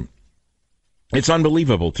racism. It's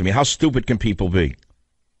unbelievable to me. How stupid can people be?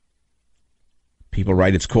 People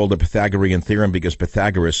write it's called the Pythagorean theorem because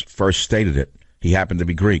Pythagoras first stated it. He happened to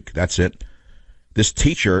be Greek. That's it. This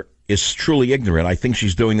teacher is truly ignorant. I think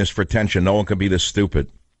she's doing this for attention. No one can be this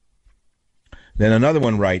stupid. Then another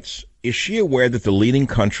one writes, is she aware that the leading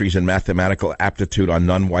countries in mathematical aptitude are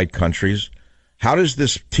non-white countries? How does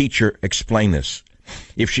this teacher explain this?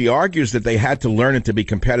 If she argues that they had to learn it to be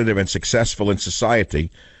competitive and successful in society,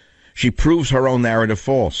 she proves her own narrative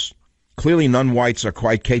false. Clearly, non-whites are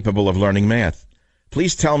quite capable of learning math.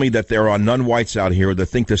 Please tell me that there are non-whites out here that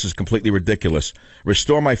think this is completely ridiculous.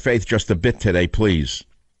 Restore my faith just a bit today, please.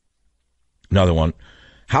 Another one.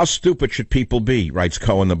 How stupid should people be, writes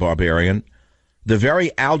Cohen the Barbarian. The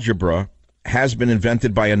very algebra has been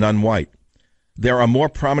invented by a non-white. There are more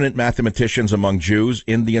prominent mathematicians among Jews,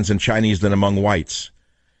 Indians, and Chinese than among whites.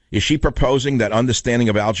 Is she proposing that understanding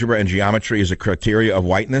of algebra and geometry is a criteria of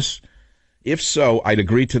whiteness? If so, I'd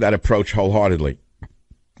agree to that approach wholeheartedly.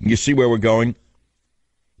 You see where we're going?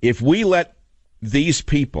 If we let these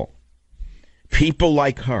people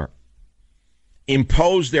like her,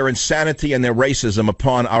 impose their insanity and their racism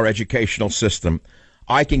upon our educational system,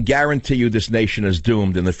 I can guarantee you this nation is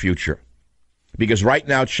doomed in the future. Because right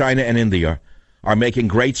now, China and India are making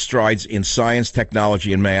great strides in science,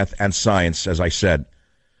 technology, and math, and science, as I said,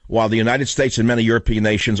 while the United States and many European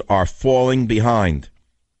nations are falling behind.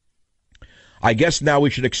 I guess now we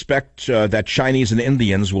should expect that Chinese and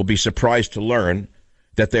Indians will be surprised to learn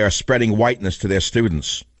that they are spreading whiteness to their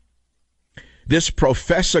students. This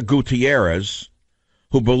Professor Gutierrez,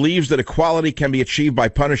 who believes that equality can be achieved by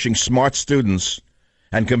punishing smart students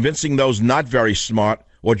and convincing those not very smart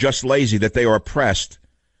or just lazy that they are oppressed,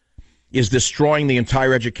 is destroying the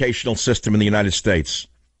entire educational system in the United States.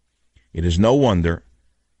 It is no wonder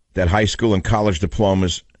that high school and college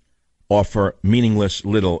diplomas offer meaningless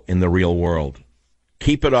little in the real world.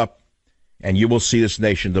 Keep it up, and you will see this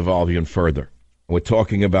nation devolve even further. We're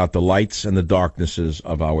talking about the lights and the darknesses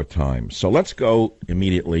of our time. So let's go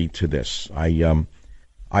immediately to this.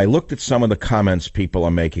 I looked at some of the comments people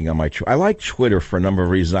are making on my I like Twitter for a number of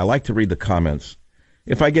reasons. I like to read the comments.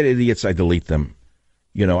 If I get idiots, I delete them.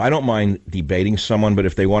 You know, I don't mind debating someone, but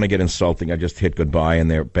if they want to get insulting, I just hit goodbye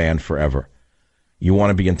and they're banned forever. You want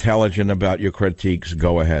to be intelligent about your critiques,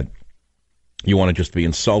 go ahead. You want to just be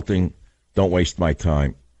insulting, don't waste my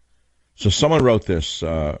time. So someone wrote this.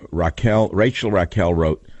 Rachel Raquel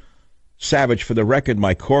wrote, Savage, for the record,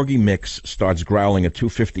 my Corgi mix starts growling at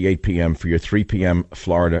 2:58 p.m. for your 3 p.m.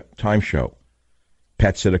 Florida time show.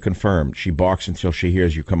 Pet sitter confirmed. She barks until she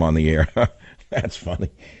hears you come on the air. That's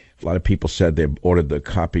funny. A lot of people said they ordered the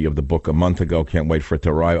copy of the book a month ago. Can't wait for it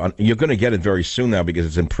to arrive. You're going to get it very soon now because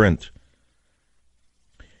it's in print.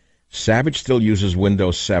 Savage still uses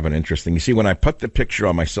Windows 7. Interesting. You see, when I put the picture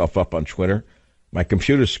of myself up on Twitter, my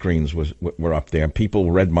computer screens were up there.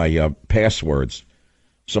 People read my passwords.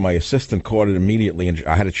 So my assistant caught it immediately, and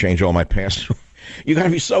I had to change all my passwords. You got to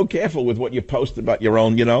be so careful with what you post about your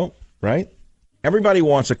own, right? Everybody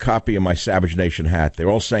wants a copy of my Savage Nation hat. They're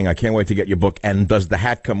all saying, I can't wait to get your book. And does the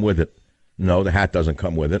hat come with it? No, the hat doesn't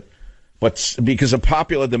come with it. But because of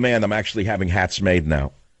popular demand, I'm actually having hats made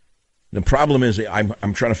now. The problem is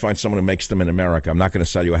I'm trying to find someone who makes them in America. I'm not going to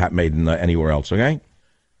sell you a hat made in anywhere else, okay?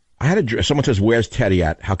 Someone says, where's Teddy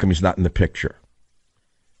at? How come he's not in the picture?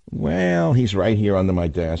 Well, he's right here under my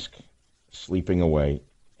desk, sleeping away.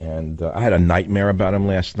 And I had a nightmare about him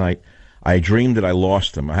last night. I dreamed that I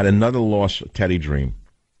lost him. I had another lost Teddy dream.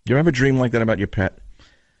 You ever dream like that about your pet?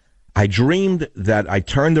 I dreamed that I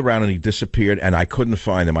turned around and he disappeared, and I couldn't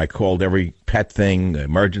find him. I called every pet thing,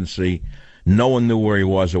 emergency. No one knew where he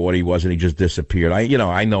was or what he was, and he just disappeared.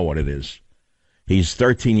 I know what it is. He's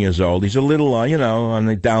 13 years old. He's a little, on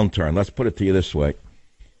the downturn. Let's put it to you this way.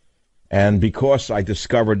 And because I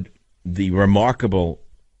discovered the remarkable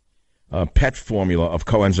pet formula of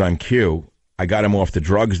coenzyme Q, I got him off the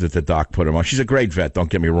drugs that the doc put him on. She's a great vet, don't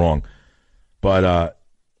get me wrong. But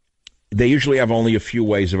they usually have only a few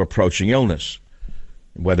ways of approaching illness,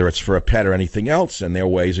 whether it's for a pet or anything else, and their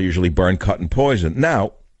ways are usually burn, cut, and poison.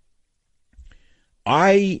 Now,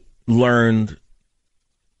 I learned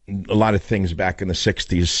a lot of things back in the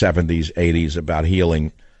 60s, 70s, 80s about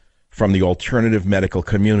healing from the alternative medical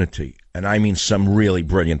community, and I mean some really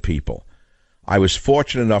brilliant people. I was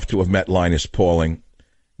fortunate enough to have met Linus Pauling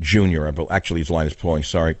Jr. Actually, it's Linus Pauling,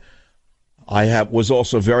 sorry. I was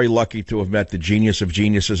also very lucky to have met the genius of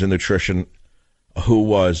geniuses in nutrition, who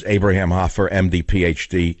was Abraham Hoffer, MD,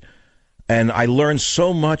 PhD. And I learned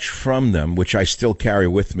so much from them, which I still carry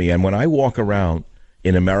with me. And when I walk around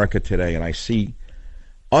in America today and I see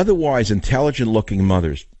otherwise intelligent-looking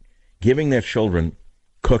mothers giving their children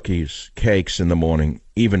cookies, cakes in the morning,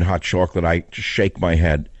 even hot chocolate, I just shake my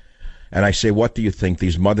head. And I say, what do you think?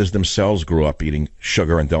 These mothers themselves grew up eating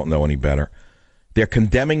sugar and don't know any better. They're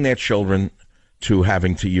condemning their children to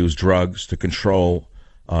having to use drugs to control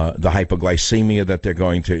the hypoglycemia that they're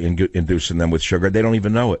going to induce in them with sugar. They don't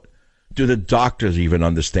even know it. Do the doctors even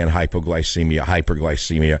understand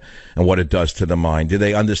hyperglycemia, and what it does to the mind? Do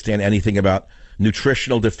they understand anything about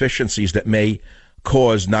nutritional deficiencies that may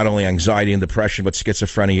cause not only anxiety and depression, but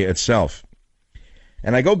schizophrenia itself?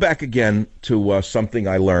 And I go back again to something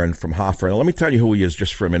I learned from Hoffer. And let me tell you who he is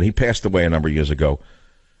just for a minute. He passed away a number of years ago.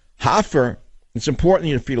 Hoffer, it's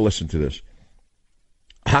important for you to listen to this.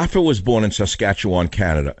 Hoffer was born in Saskatchewan,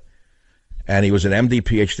 Canada. And he was an MD,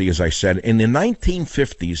 PhD, as I said. In the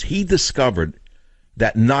 1950s, he discovered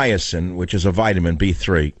that niacin, which is a vitamin,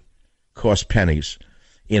 B3, costs pennies.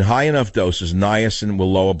 In high enough doses, niacin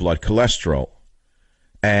will lower blood cholesterol.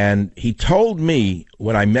 And he told me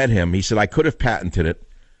when I met him, he said, I could have patented it.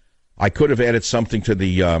 I could have added something to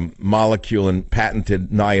the molecule and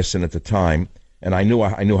patented niacin at the time, and I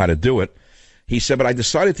knew how to do it. He said, but I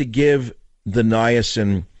decided to give the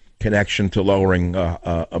niacin connection to lowering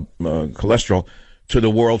cholesterol to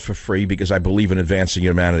the world for free because I believe in advancing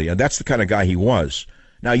humanity. And that's the kind of guy he was.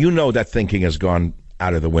 Now, that thinking has gone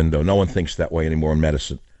out of the window. No one thinks that way anymore in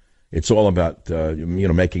medicine. It's all about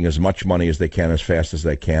making as much money as they can as fast as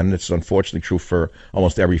they can. It's unfortunately true for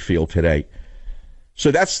almost every field today. So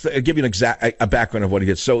that's I'll give you a background of what he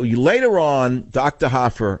did. So later on, Dr.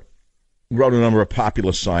 Hoffer wrote a number of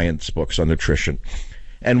popular science books on nutrition.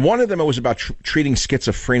 And one of them was about treating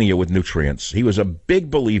schizophrenia with nutrients. He was a big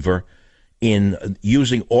believer in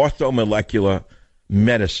using orthomolecular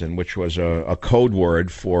medicine, which was a code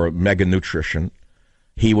word for mega nutrition.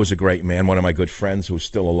 He was a great man. One of my good friends who's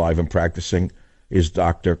still alive and practicing is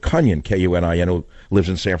Dr. Kunyon, Kunin, who lives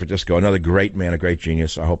in San Francisco. Another great man, a great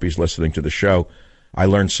genius. I hope he's listening to the show. I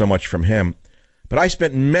learned so much from him. But I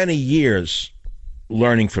spent many years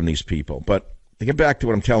learning from these people. But to get back to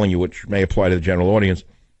what I'm telling you, which may apply to the general audience,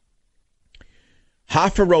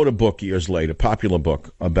 Hoffer wrote a book years later, a popular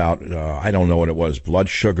book, about, I don't know what it was, Blood,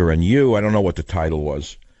 Sugar, and You. I don't know what the title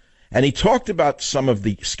was. And he talked about some of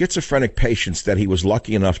the schizophrenic patients that he was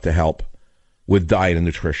lucky enough to help with diet and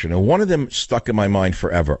nutrition. And one of them stuck in my mind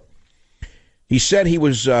forever. He said he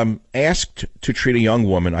was asked to treat a young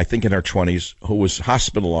woman, I think in her 20s, who was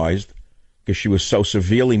hospitalized because she was so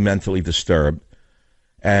severely mentally disturbed,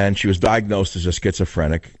 and she was diagnosed as a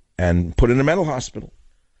schizophrenic and put in a mental hospital.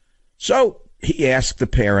 So he asked the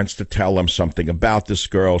parents to tell them something about this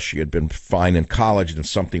girl. She had been fine in college, and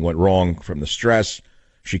something went wrong from the stress.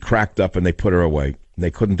 She cracked up, and they put her away.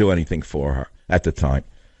 They couldn't do anything for her at the time.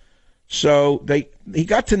 So he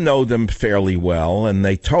got to know them fairly well, and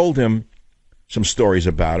they told him some stories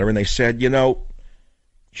about her, and they said,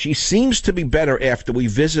 she seems to be better after we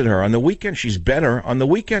visit her on the weekend. She's better on the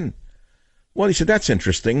weekend. Well, he said, that's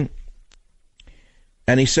interesting.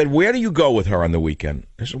 And he said, where do you go with her on the weekend?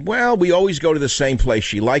 I said, well, we always go to the same place.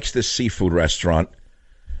 She likes this seafood restaurant.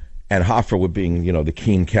 And Hoffer, being, the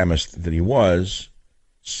keen chemist that he was,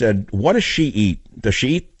 said, what does she eat? Does she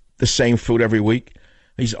eat the same food every week?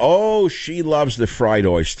 She loves the fried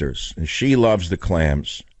oysters, and she loves the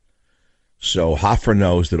clams. So Hoffer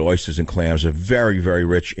knows that oysters and clams are very, very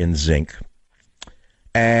rich in zinc.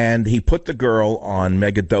 And he put the girl on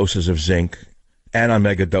mega doses of zinc and on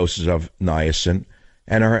mega doses of niacin,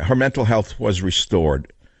 and her mental health was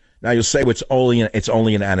restored. Now, you'll say it's only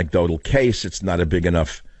an anecdotal case. It's not a big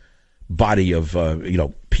enough body of,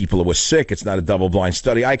 people who were sick. It's not a double-blind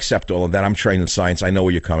study. I accept all of that. I'm trained in science. I know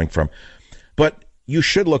where you're coming from. But you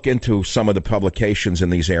should look into some of the publications in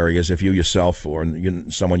these areas if you yourself or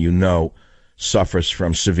someone suffers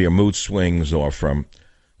from severe mood swings or from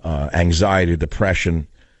anxiety, depression,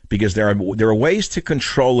 because there are ways to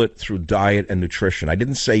control it through diet and nutrition. I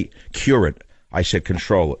didn't say cure it. I said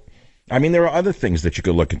control it. I mean, there are other things that you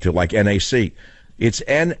could look into, like NAC. It's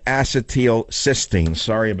N-acetylcysteine.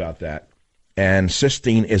 Sorry about that. And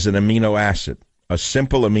cysteine is an amino acid, a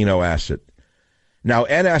simple amino acid. Now,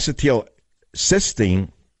 N-acetylcysteine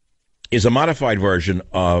is a modified version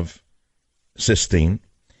of cysteine,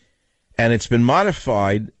 and it's been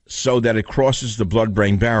modified so that it crosses the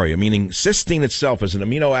blood-brain barrier, meaning cysteine itself as an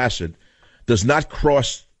amino acid does not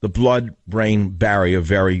cross the blood-brain barrier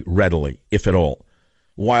very readily, if at all.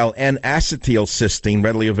 While N-acetylcysteine,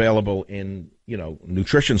 readily available in,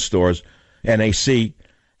 nutrition stores, NAC,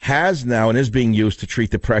 has now and is being used to treat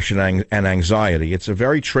depression and anxiety. It's a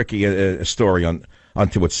very tricky story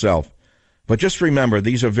unto itself. But just remember,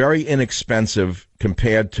 these are very inexpensive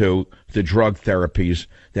compared to the drug therapies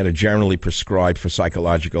that are generally prescribed for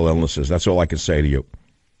psychological illnesses. That's all I can say to you.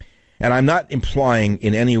 And I'm not implying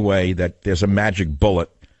in any way that there's a magic bullet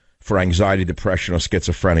for anxiety, depression, or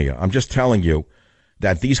schizophrenia. I'm just telling you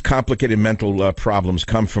that these complicated mental problems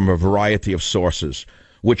come from a variety of sources,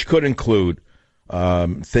 which could include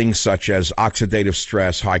things such as oxidative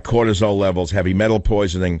stress, high cortisol levels, heavy metal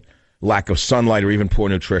poisoning, lack of sunlight, or even poor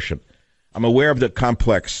nutrition. I'm aware of the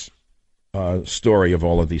complex story of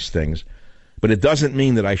all of these things, but it doesn't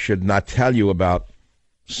mean that I should not tell you about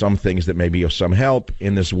some things that may be of some help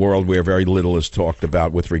in this world where very little is talked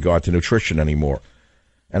about with regard to nutrition anymore.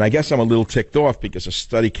 And I guess I'm a little ticked off because a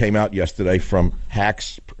study came out yesterday from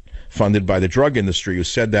hacks funded by the drug industry who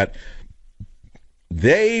said that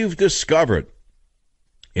they've discovered,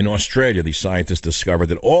 in Australia, these scientists discovered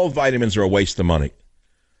that all vitamins are a waste of money.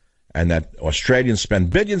 And that Australians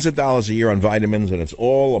spend billions of dollars a year on vitamins, and it's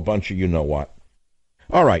all a bunch of you-know-what.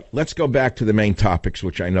 All right, let's go back to the main topics,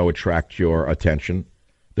 which I know attract your attention.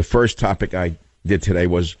 The first topic I did today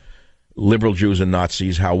was liberal Jews and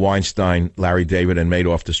Nazis, how Weinstein, Larry David, and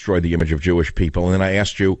Madoff destroyed the image of Jewish people. And then I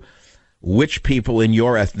asked you, which people in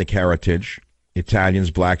your ethnic heritage,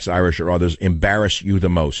 Italians, blacks, Irish, or others, embarrass you the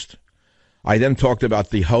most? I then talked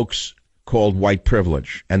about the hoax called white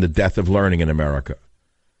privilege and the death of learning in America.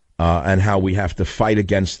 And how we have to fight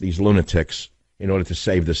against these lunatics in order to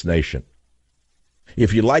save this nation.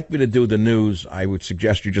 If you'd like me to do the news, I would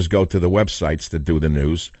suggest you just go to the websites that do the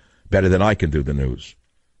news, better than I can do the news.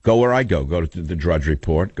 Go where I go. Go to the Drudge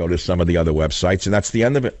Report. Go to some of the other websites, and that's the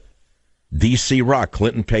end of it. DC Rock.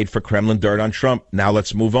 Clinton paid for Kremlin dirt on Trump. Now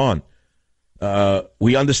let's move on.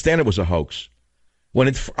 We understand it was a hoax.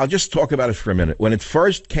 I'll just talk about it for a minute. When it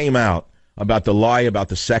first came out about the lie about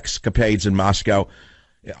the sexcapades in Moscow,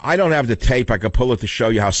 I don't have the tape. I could pull it to show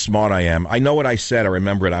you how smart I am. I know what I said. I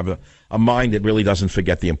remember it. I have a mind that really doesn't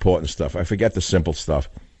forget the important stuff. I forget the simple stuff.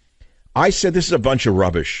 I said this is a bunch of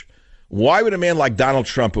rubbish. Why would a man like Donald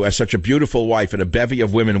Trump, who has such a beautiful wife and a bevy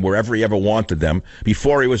of women wherever he ever wanted them,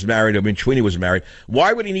 before he was married or between he was married,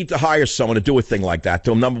 why would he need to hire someone to do a thing like that?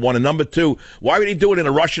 To number one. And number two, why would he do it in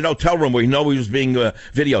a Russian hotel room where he knew he was being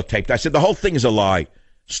videotaped? I said the whole thing is a lie.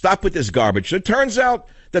 Stop with this garbage. It turns out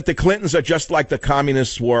that the Clintons are just like the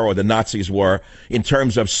communists were or the Nazis were in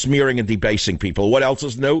terms of smearing and debasing people. What else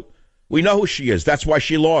is new? We know who she is. That's why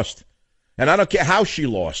she lost. And I don't care how she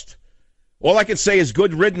lost. All I can say is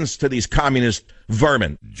good riddance to these communist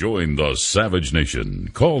vermin. Join the Savage Nation.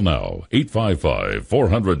 Call now,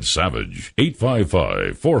 855-400-SAVAGE,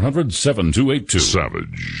 855-400-7282.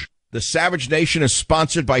 Savage. The Savage Nation is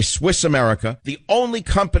sponsored by Swiss America, the only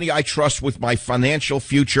company I trust with my financial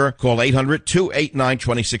future. Call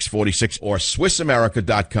 800-289-2646 or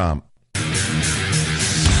SwissAmerica.com.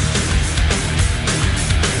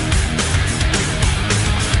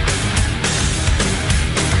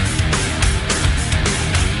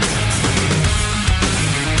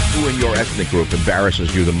 Who in your ethnic group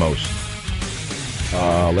embarrasses you the most?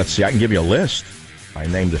 Let's see. I can give you a list. I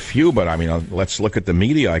named a few, but I mean, let's look at the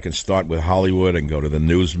media. I can start with Hollywood and go to the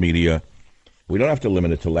news media. We don't have to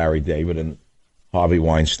limit it to Larry David and Harvey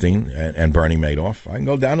Weinstein and Bernie Madoff. I can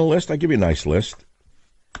go down the list. I'll give you a nice list,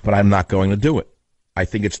 but I'm not going to do it. I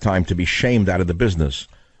think it's time to be shamed out of the business,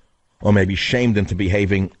 or maybe shamed into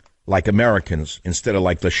behaving like Americans instead of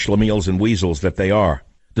like the schlemiels and weasels that they are,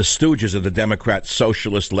 the stooges of the Democrat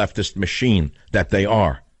socialist leftist machine that they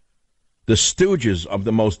are. The stooges of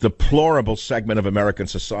the most deplorable segment of American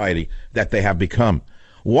society that they have become.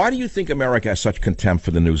 Why do you think America has such contempt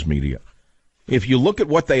for the news media? If you look at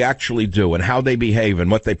what they actually do and how they behave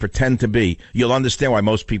and what they pretend to be, you'll understand why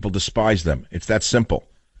most people despise them. It's that simple.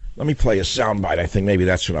 Let me play a soundbite. I think maybe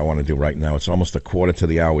that's what I want to do right now. It's almost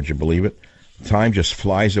 1:45. Would you believe it? Time just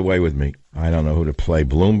flies away with me. I don't know who to play.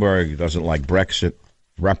 Bloomberg doesn't like Brexit.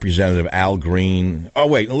 Representative Al Green. Oh,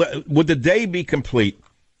 wait. Would the day be complete?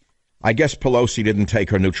 I guess Pelosi didn't take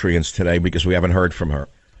her nutrients today because we haven't heard from her.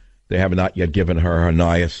 They have not yet given her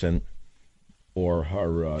niacin or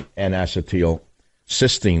her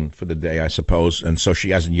N-acetyl-cysteine for the day, I suppose, and so she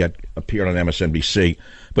hasn't yet appeared on MSNBC.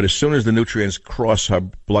 But as soon as the nutrients cross her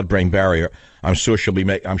blood-brain barrier, I'm sure she'll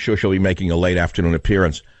be making a late afternoon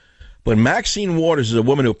appearance. But Maxine Waters is a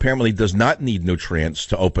woman who apparently does not need nutrients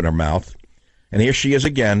to open her mouth, and here she is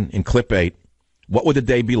again in clip 8. What would the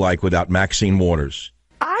day be like without Maxine Waters?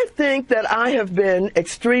 I think that I have been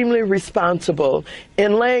extremely responsible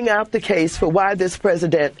in laying out the case for why this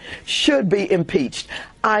president should be impeached.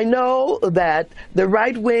 I know that the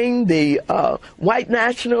right wing, the white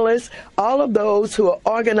nationalists, all of those who are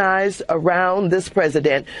organized around this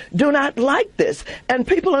president do not like this. And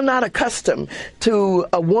people are not accustomed to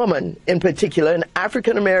a woman in particular, an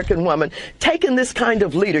African-American woman, taking this kind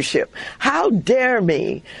of leadership. How dare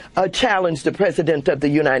me challenge the president of the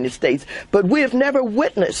United States? But we have never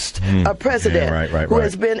witnessed a president who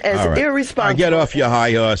has been as irresponsible. Get off your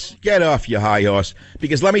high horse. Get off your high horse.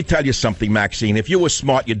 Because let me tell you something, Maxine. If you were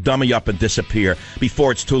smart, you'd dummy up and disappear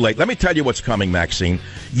before it's too late. Let me tell you what's coming, Maxine.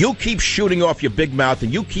 You keep shooting off your big mouth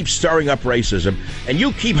and you keep stirring up racism and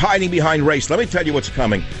you keep hiding behind race. Let me tell you what's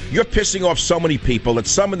coming. You're pissing off so many people that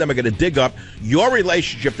some of them are going to dig up your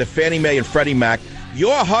relationship to Fannie Mae and Freddie Mac,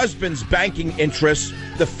 your husband's banking interests,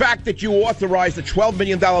 the fact that you authorized a $12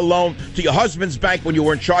 million loan to your husband's bank when you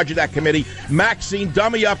were in charge of that committee. Maxine,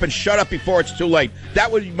 dummy up and shut up before it's too late.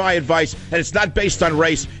 That would be my advice, and it's not based on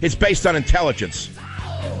race. It's based on intelligence.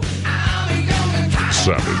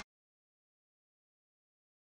 Savage.